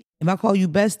me, if I call you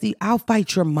bestie, I'll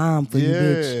fight your mom for you,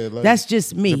 bitch. like, That's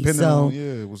just me. depending So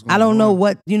on, what's I going don't know on.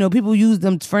 what, people use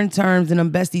them friend terms and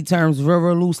them bestie terms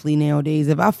real loosely nowadays.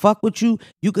 If I fuck with you,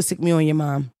 you could sick me on your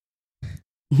mom.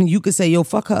 You could say, yo,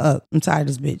 fuck her up. I'm tired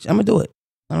of this bitch. I'm gonna do it.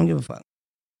 I don't give a fuck.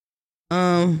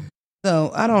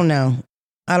 So I don't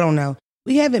know.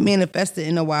 We haven't manifested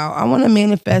in a while. I want to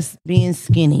manifest being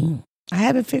skinny. I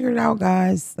haven't figured it out,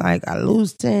 guys. Like, I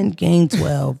lose 10, gain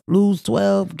 12. Lose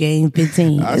 12, gain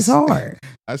 15. It's hard.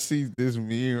 I see this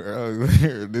meme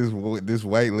earlier, this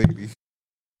white lady,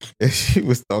 and she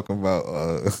was talking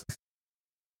about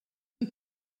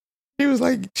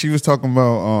she was talking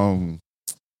about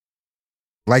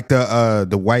like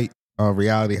the white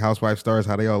reality housewife stars,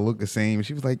 how they all look the same.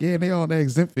 She was like, yeah, they all that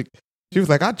Ozempic. She was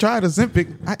like, I tried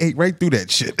Ozempic. I ate right through that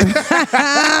shit.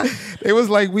 It was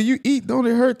like, when you eat, don't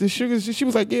it hurt? The sugar. She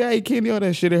was like, yeah, I ate candy, all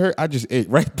that shit. It hurt. I just ate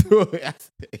right through it.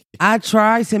 I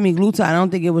tried semaglutide. I don't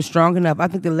think it was strong enough. I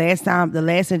think the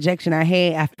last injection I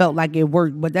had, I felt like it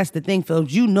worked. But that's the thing,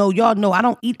 Phillips. Y'all know I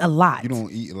don't eat a lot. You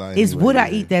don't eat a lot. It's anyway, what I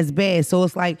yeah. eat that's bad. So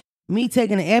it's like me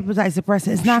taking an appetite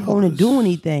suppressant, it's not going to do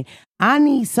anything. I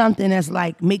need something that's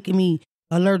like making me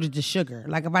allergic to sugar.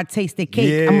 Like if I taste the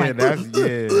cake, I'm like,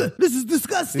 this is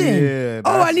disgusting. Yeah,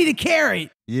 oh, I need a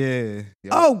carrot. Yeah.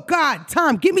 Oh, God,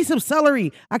 Tom, give me some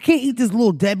celery. I can't eat this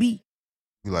little Debbie.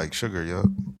 You like sugar, yo.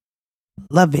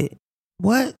 Love it.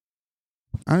 What?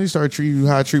 I need to start treating you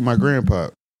how I treat my grandpa.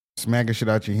 Smacking shit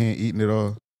out your hand, eating it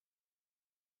all.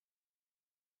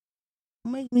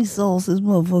 Make me sauce this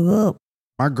motherfucker up.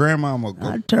 My grandmama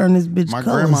I turn this bitch My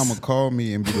colors. grandmama call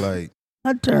me and be like,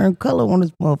 I turn color on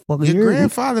this motherfucker. your You heard me?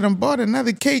 grandfather done bought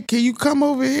another cake. Can you come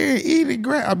over here and eat it,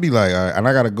 I'll be like, all right. And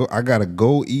I gotta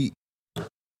go eat.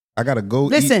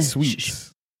 Listen. Eat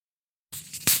sweets.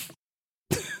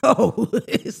 Oh,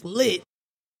 it's lit.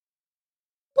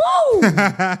 Woo!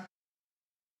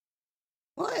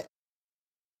 What?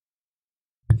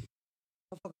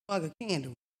 Like a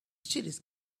candle. Shit is.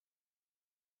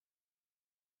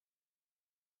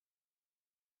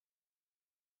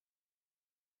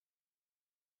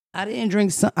 I didn't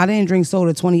drink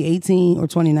soda 2018 or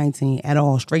 2019 at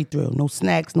all, straight through. No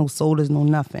snacks, no sodas, no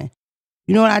nothing.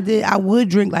 You know what I did? I would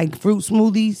drink like fruit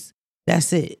smoothies.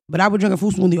 That's it. But I would drink a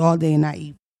fruit smoothie all day and not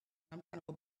eat.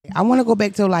 I want to go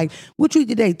back to like, what you eat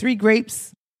today? 3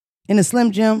 grapes in a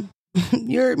Slim Jim.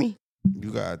 You heard me?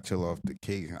 You gotta chill off the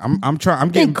cake. I'm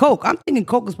Getting getting Coke. I'm thinking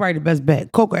Coke is probably the best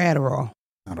bet. Coke or Adderall.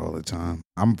 not all the time.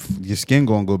 Your skin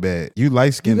gonna go bad. You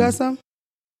light skin. You got some?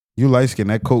 You light skin.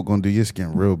 That Coke gonna do your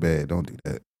skin real bad. Don't do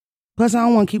that. Plus, I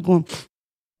don't want to keep going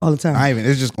all the time.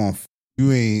 It's just gonna.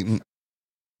 You ain't.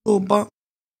 Little bump.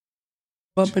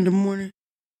 Bump in the morning.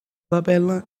 Bump at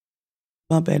lunch.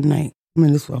 Bump at night. I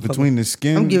mean, this motherfucker. Between the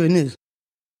skin. I'm giving this.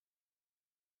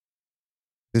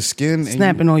 The skin.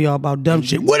 Snapping on y'all about dumb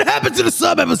shit. What happened to the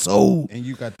sub episode? And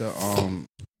you got the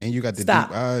Stop.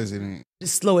 deep eyes and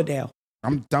Just slow it down.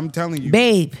 I'm telling you,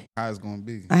 Babe, how it's gonna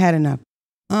be. I had enough.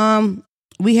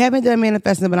 We haven't done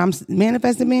manifesting, but I'm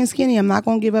manifesting being skinny. I'm not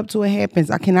gonna give up till it happens.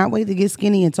 I cannot wait to get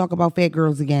skinny and talk about fat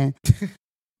girls again.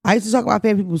 I used to talk about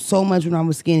fat people so much when I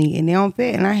was skinny, and now I'm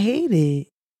fat, and I hate it.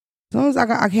 As long as I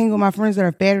can't go with my friends that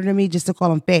are fatter than me just to call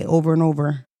them fat over and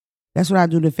over. That's what I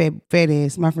do to fat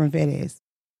ass, my friend fat ass.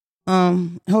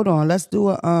 Hold on. Let's do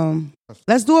a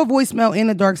voicemail in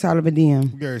the dark side of a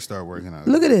DM. You gotta start working out.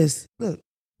 Look at this. Look.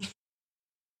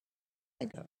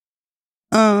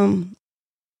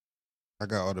 I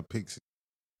got all the pics.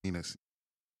 Venus.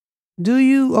 Do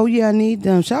you? Oh yeah, I need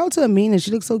them. Shout out to Amina.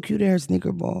 She looks so cute at her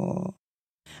sneaker ball.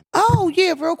 Oh,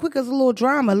 yeah, real quick as a little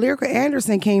drama. Lyrica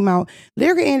Anderson came out.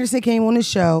 Lyrica Anderson came on the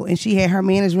show and she had her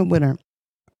management with her.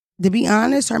 To be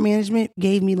honest, her management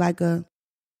gave me like a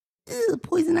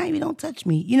poison ivy, don't touch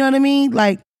me. You know what I mean?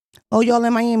 Like, oh, y'all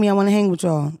in Miami, I want to hang with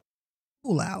y'all.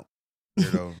 Cool out.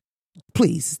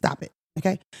 Please stop it.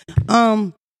 Okay.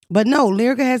 But no,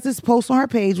 Lyrica has this post on her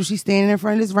page where she's standing in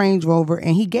front of this Range Rover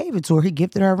and he gave it to her. He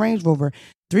gifted her a Range Rover.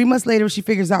 3 months later, she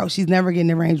figures out she's never getting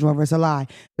a Range Rover. It's a lie.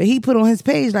 But he put on his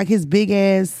page like his big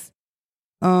ass,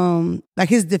 like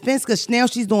his defense, because now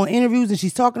she's doing interviews and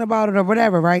she's talking about it or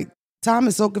whatever, right? Tom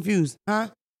is so confused, huh?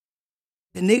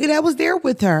 The nigga that was there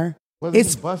with her. Wasn't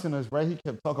he busting us, right? He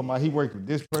kept talking about he worked with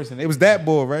this person. It was that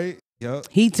boy, right? Yep.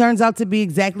 He turns out to be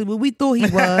exactly what we thought he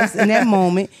was in that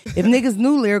moment. If niggas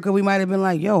knew Lyrica, we might have been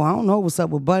like, yo, I don't know what's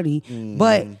up with Buddy.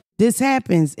 But this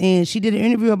happens, and she did an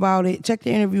interview about it. Check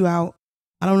the interview out.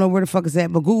 I don't know where the fuck it's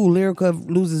at, but Google Lyrica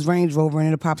loses Range Rover and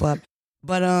it'll pop up.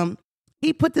 But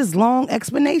he put this long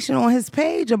explanation on his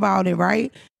page about it,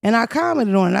 right? And I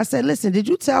commented on it. I said, listen, did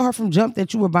you tell her from jump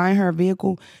that you were buying her a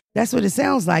vehicle? That's what it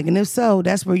sounds like. And if so,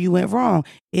 that's where you went wrong.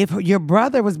 If your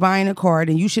brother was buying a car,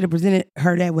 then you should have presented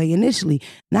her that way initially,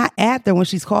 not after when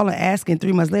she's calling asking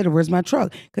 3 months later, where's my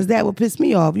truck? Because that would piss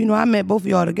me off. You know, I met both of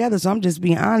y'all together, so I'm just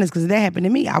being honest, because if that happened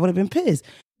to me, I would have been pissed.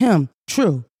 Him,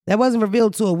 true. That wasn't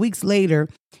revealed till weeks later.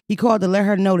 He called to let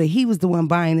her know that he was the one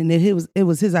buying and that it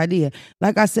was his idea.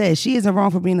 Like I said, she isn't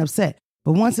wrong for being upset.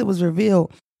 But once it was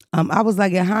revealed, I was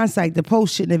like, in hindsight, the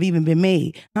post shouldn't have even been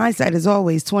made. Hindsight is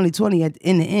always 20/20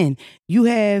 in the end. You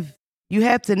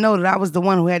have to know that I was the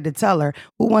one who had to tell her.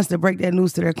 Who wants to break that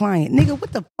news to their client? Nigga,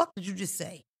 what the fuck did you just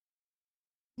say?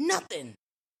 Nothing.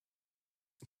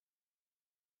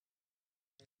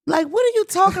 Like, what are you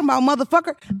talking about,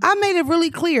 motherfucker? I made it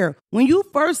really clear. When you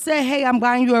first said, hey, I'm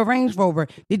buying you a Range Rover,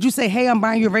 did you say, hey, I'm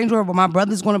buying you a Range Rover, but my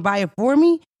brother's going to buy it for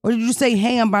me? Or did you say,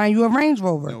 hey, I'm buying you a Range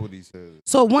Rover? That's what he said.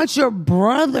 So once your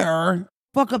brother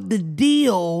fuck up the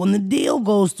deal and the deal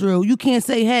goes through, you can't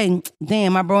say, hey,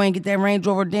 damn, my bro ain't get that Range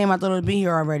Rover. Damn, I thought it would be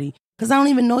here already. Because I don't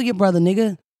even know your brother,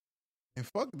 nigga. And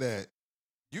fuck that.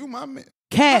 You my man.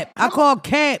 Cap. I call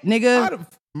Cap, nigga.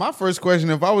 My first question,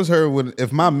 if I was her,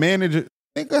 if my manager...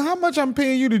 Nigga, how much I'm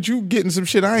paying you that you getting some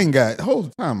shit I ain't got?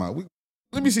 Hold time out.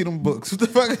 Let me see them books. What the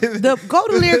fuck? Go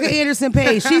to Lyrica Anderson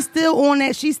page. She's still on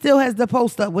that. She still has the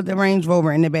post up with the Range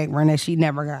Rover in the background that she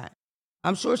never got.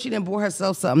 I'm sure she done bought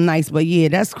herself something nice, but yeah,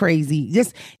 that's crazy.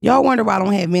 Just y'all wonder why I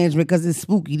don't have management, because it's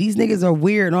spooky. These niggas are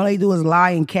weird and all they do is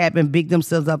lie and cap and big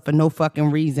themselves up for no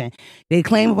fucking reason. They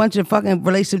claim a bunch of fucking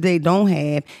relationships they don't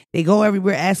have. They go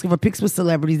everywhere asking for pics with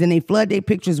celebrities and they flood their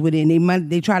pictures with it, and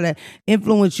they try to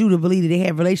influence you to believe that they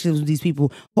have relationships with these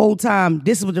people. Whole time,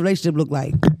 this is what the relationship look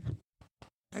like.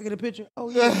 I get a picture?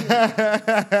 Oh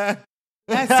yeah.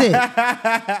 That's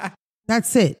it.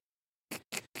 That's it.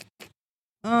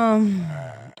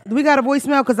 We got a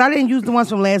voicemail because I didn't use the ones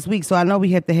from last week, so I know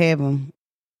we have to have them.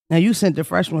 Now you sent the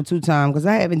fresh one 2 times because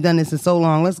I haven't done this in so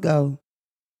long. Let's go.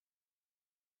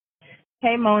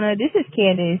 Hey Mona, this is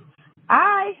Candace.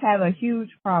 I have a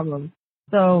huge problem.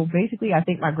 So basically, I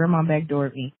think my grandma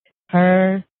backdoored me.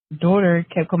 Her daughter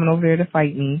kept coming over there to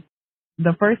fight me.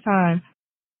 The first time,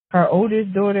 her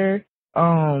oldest daughter,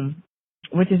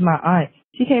 which is my aunt,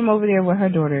 she came over there with her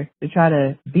daughter to try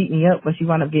to beat me up, but she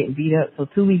wound up getting beat up. So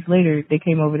 2 weeks later, they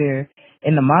came over there,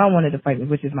 and the mom wanted to fight me,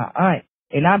 which is my aunt,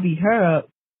 and I beat her up,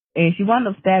 and she wound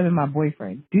up stabbing my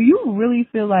boyfriend. Do you really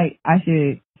feel like I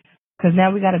should, because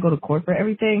now we got to go to court for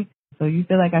everything, so you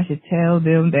feel like I should tell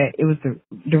them that it was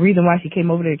the reason why she came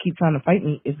over there to keep trying to fight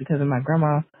me is because of my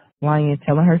grandma lying and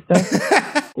telling her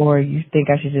stuff, or you think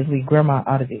I should just leave grandma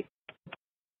out of it?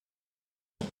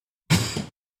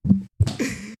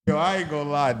 Yo, I ain't gonna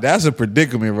lie. That's a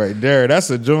predicament right there. That's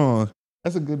a joint.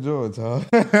 That's a good joint, Tom.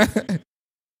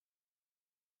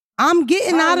 I'm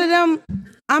getting out of them.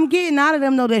 I'm getting out of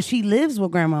them though that she lives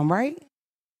with grandma, right?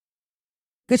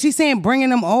 Because she's saying bringing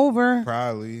them over.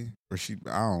 Probably. Or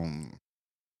I don't.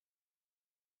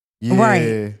 Yeah.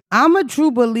 Right. I'm a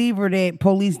true believer that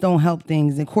police don't help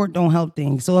things and court don't help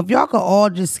things. So if y'all could all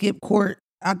just skip court,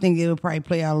 I think it would probably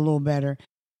play out a little better.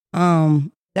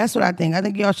 That's what I think. I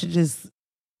think y'all should just,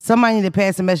 somebody need to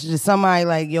pass a message to somebody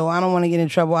like, yo, I don't want to get in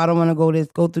trouble. I don't want to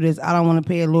go through this. I don't want to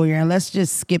pay a lawyer. And let's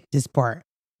just skip this part.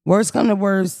 Worst come to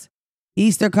worst,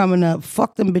 Easter coming up.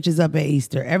 Fuck them bitches up at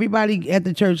Easter. Everybody at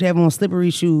the church have on slippery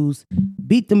shoes.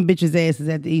 Beat them bitches' asses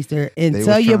at the Easter. And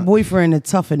tell your boyfriend to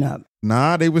toughen up.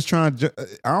 Nah, they was trying to,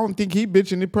 I don't think he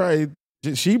bitching. It probably,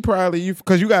 she probably,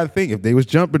 because you got to think, if they was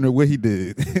jumping her, what he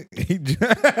did.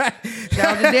 Shout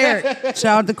out to Derek. Shout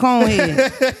out to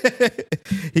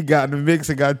Conehead. He got in the mix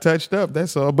and got touched up.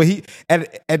 That's all. But he,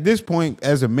 at this point,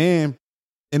 as a man,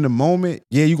 in the moment,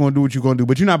 yeah, you gonna do what you gonna do,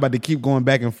 but you're not about to keep going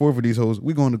back and forth with these hoes.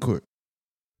 We going to court.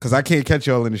 Cause I can't catch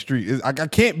y'all in the street. I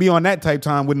can't be on that type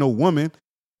time with no woman.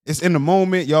 It's in the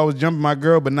moment. Y'all was jumping my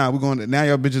girl, but now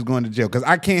y'all bitches going to jail. Cause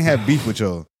I can't have beef with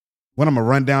y'all. When I'm gonna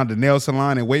run down the nail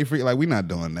salon and wait for you, like we not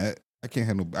doing that. I can't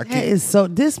handle. I That can't. is so.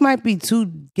 This might be too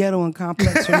ghetto and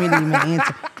complex for me to even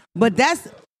answer. But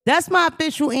that's my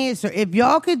official answer. If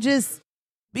y'all could just,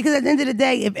 because at the end of the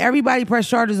day, if everybody press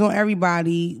charges on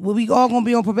everybody, well, we all gonna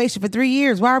be on probation for 3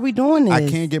 years. Why are we doing this? I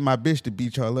can't get my bitch to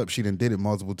beat y'all up. She done did it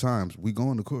multiple times. We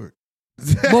going to court.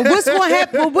 But what's gonna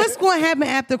happen? Well, what's gonna happen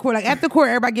after court? Like after court,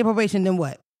 everybody get probation. Then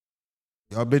what?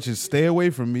 Y'all bitches stay away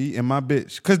from me and my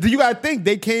bitch. Cause you gotta think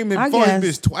they came I and fought guess.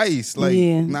 his bitch twice. Like,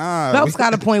 Yeah. nah. Phelps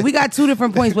got a point. We got 2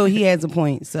 different points, but he has a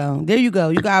point. So there you go.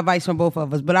 You got advice from both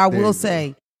of us. But I There will you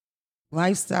say,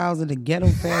 lifestyles of the ghetto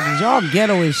families. Y'all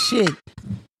ghetto as shit.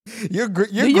 Your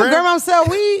Do your grandma sell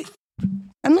weed?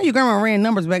 I know your grandma ran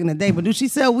numbers back in the day, but do she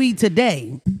sell weed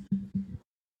today?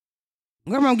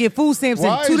 Grandma get food stamps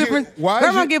Why in 2 is different.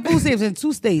 Grandma get food stamps in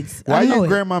 2 states. Why I know your it.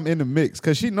 grandma in the mix?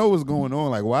 Cause she know what's going on.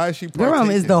 Like, why is she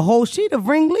Grandma is the whole. She the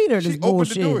ringleader. Of this She opened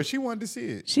bullshit. the door. She wanted to see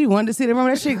it. She wanted to see the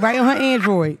remember that shit right on her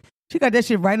Android. She got that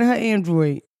shit right on her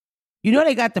Android. You know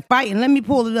they got the fight, and let me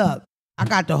pull it up. I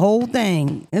got the whole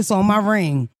thing. It's on my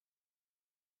ring.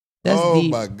 That's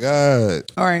deep. My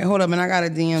God. All right, hold up, and I got a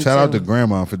DM. Shout out to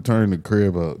grandma for turning the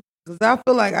crib up. Because I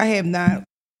feel like I have not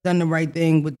done the right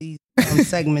thing with these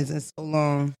segments in so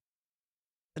long.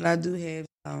 But I do have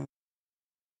some.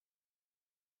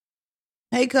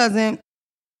 Hey, cousin.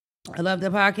 I love the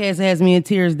podcast. It has me in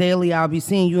tears daily. I'll be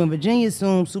seeing you in Virginia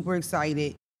soon. Super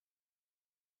excited.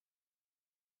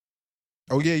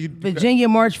 Oh, yeah. Virginia,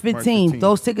 March 15th.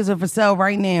 Those tickets are for sale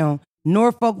right now.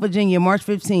 Norfolk, Virginia, March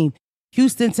 15th.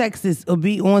 Houston, Texas will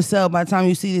be on sale by the time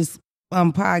you see this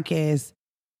podcast.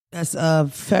 That's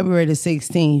February the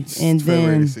 16th. And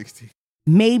February then the 16th.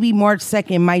 maybe March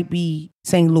 2nd might be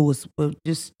St. Louis. But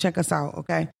just check us out,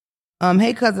 okay?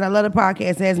 Hey, cousin, I love the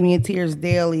podcast. It has me in tears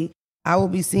daily. I will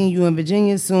be seeing you in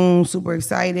Virginia soon. Super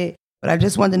excited. But I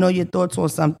just wanted to know your thoughts on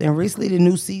something. Recently, the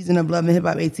new season of Love and Hip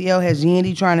Hop ATL has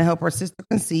Yandy trying to help her sister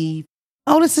conceive.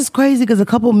 Oh, this is crazy because a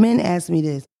couple men asked me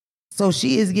this. So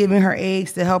she is giving her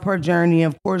eggs to help her journey.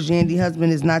 Of course, Yandy's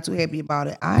husband is not too happy about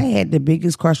it. I had the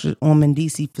biggest crush on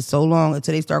Mendici for so long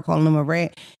until they start calling him a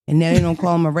rat. And now they don't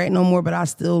call him a rat no more, but I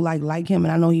still like him.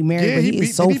 And I know he married, Yeah, but he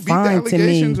is so did he beat the fine to me.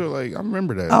 allegations or like, I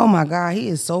remember that. Oh my God, he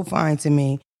is so fine to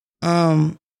me.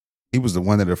 He was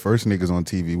one of the first niggas on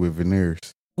TV with veneers.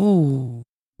 Ooh.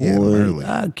 Yeah, boy, Merlin.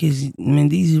 I kiss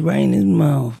Mendici right in his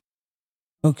mouth.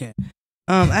 Okay.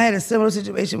 I had a similar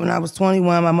situation when I was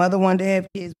 21. My mother wanted to have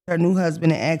kids with her new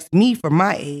husband and asked me for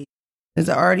my age since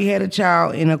I already had a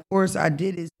child. And of course, I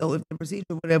did it. So if the procedure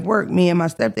would have worked, me and my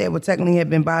stepdad would technically have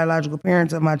been biological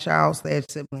parents of my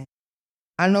child/sibling.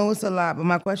 I know it's a lot, but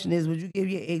my question is, would you give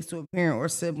your eggs to a parent or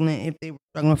sibling if they were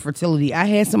struggling with fertility? I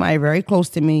had somebody very close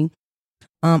to me.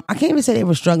 I can't even say they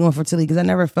were struggling with fertility because I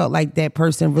never felt like that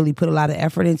person really put a lot of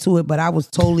effort into it, but I was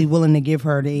totally willing to give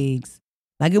her the eggs.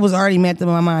 Like, it was already mapped in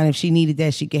my mind. If she needed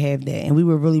that, she could have that. And we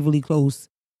were really, really close.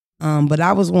 But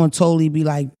I was going to totally be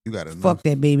like, fuck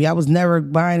that baby. I was never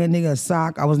buying a nigga a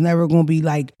sock. I was never going to be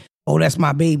like, oh, that's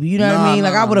my baby. You know what I mean?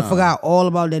 Like, I would have forgot all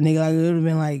about that nigga. Like, it would have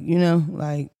been like, you know,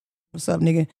 like, what's up,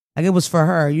 nigga? Like, it was for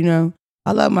her, you know?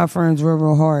 I love my friends real,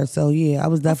 real hard. So, yeah, I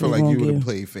was definitely I feel like going you to would have give.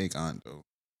 played fake aunt, though.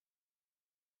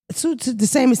 To the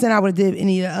same extent I would have did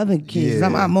any of the other kids. Yeah.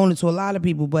 I'm moaning to a lot of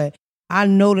people, but I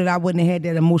know that I wouldn't have had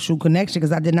that emotional connection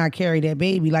because I did not carry that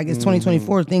baby. Like, it's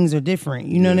 2024, things are different.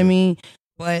 You know what I mean?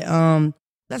 But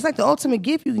that's like the ultimate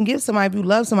gift you can give somebody if you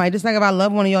love somebody. Just like if I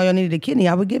love one of y'all needed a kidney,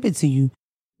 I would give it to you.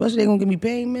 Especially they gonna give me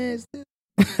pain meds.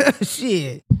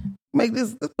 Shit.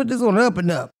 Let's put this on the up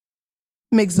and up.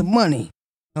 Make some money.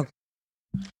 Okay.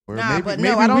 Or Nah, maybe- but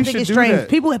maybe no, I don't we think should it's do strange. that.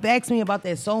 People have asked me about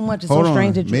that so much. It's Hold so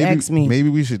strange on. that you asked me. Maybe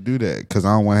we should do that because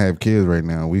I don't want to have kids right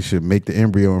now. We should make the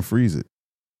embryo and freeze it.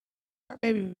 Our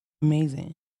baby,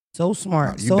 amazing. So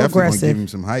smart. You so definitely gonna aggressive. give him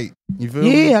some height. You feel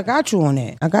me? Yeah, I got you on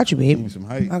that. I got you, Give babe. him some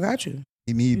height. I got you.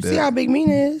 He need You that. see how big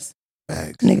Mina is?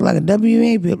 Facts. Nigga like a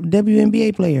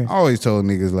WNBA player. I always told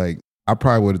niggas like I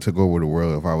probably would have took over the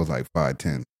world if I was like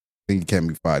 5'10". I think he kept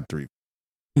me 5'3".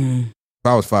 Mm. If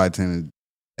I was 5'10",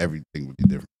 everything would be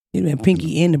different. You'd been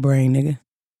pinky in the brain, nigga.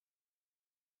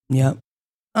 Yep.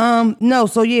 No,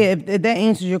 so yeah, if that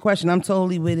answers your question, I'm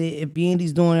totally with it. If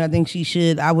Yandy's doing it, I think she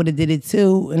should. I would have did it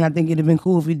too, and I think it'd have been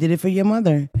cool if you did it for your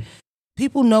mother.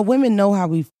 People know, women know how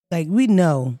we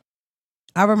know.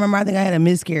 I remember, I think I had a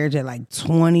miscarriage at like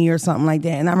 20 or something like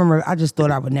that, and I remember I just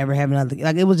thought I would never have another.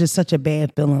 Like, it was just such a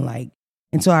bad feeling. Like,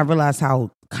 until I realized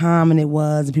how common it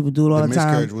was and people do it all the time.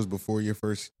 Miscarriage was before your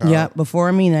first child. Yeah, before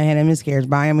Amina, I had a miscarriage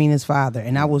by Amina's father.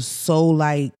 And I was so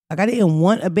like I didn't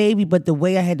want a baby, but the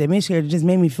way I had the miscarriage just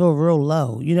made me feel real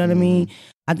low. You know what I mean?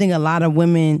 I think a lot of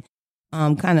women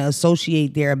kind of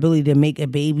associate their ability to make a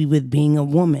baby with being a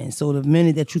woman. So the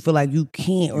minute that you feel like you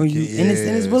can't or you, and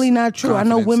it's really not true. I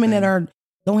know women that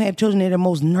don't have children, they're the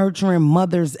most nurturing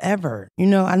mothers ever. You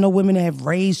know, I know women that have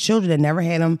raised children that never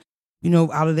had them, you know,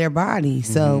 out of their body.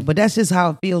 So, but that's just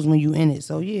how it feels when you in it.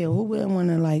 So yeah, who wouldn't want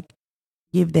to like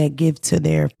give that gift to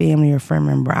their family or friend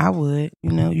member? I would.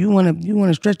 You know, you want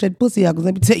to stretch that pussy out because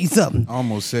let me tell you something. I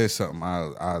almost said something.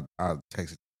 I'll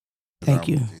text it. Thank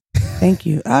you. Thank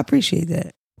you. I appreciate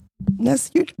that.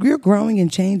 You're growing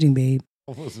and changing, babe.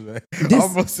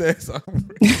 Almost said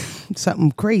something.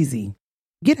 Something crazy.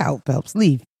 Get out, Phelps.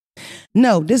 Leave.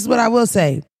 No, this is what I will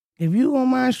say. If you don't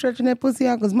mind stretching that pussy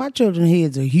out, because my children's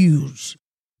heads are huge.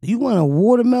 You want a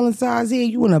watermelon size head?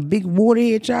 You want a big water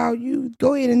head child? You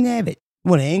go ahead and have it.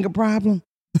 Want an anger problem?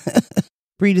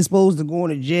 Predisposed to going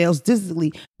to jail?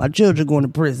 Statistically, my children going to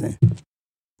prison.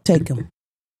 Take them.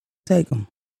 Take them.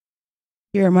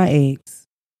 Here are my eggs.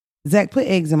 Zach, put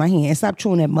eggs in my hand and stop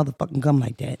chewing that motherfucking gum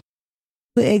like that.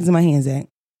 Put eggs in my hand, Zach.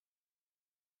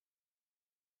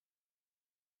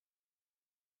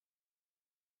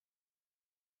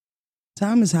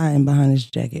 Tom is hiding behind his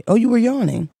jacket. Oh, you were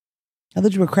yawning. I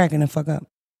thought you were cracking the fuck up.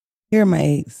 Here are my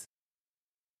eggs.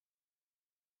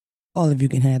 All of you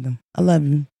can have them. I love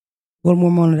you. Go to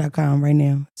mormona.com right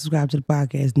now. Subscribe to the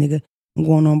podcast, nigga. I'm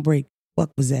going on break.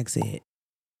 Fuck what Zach said.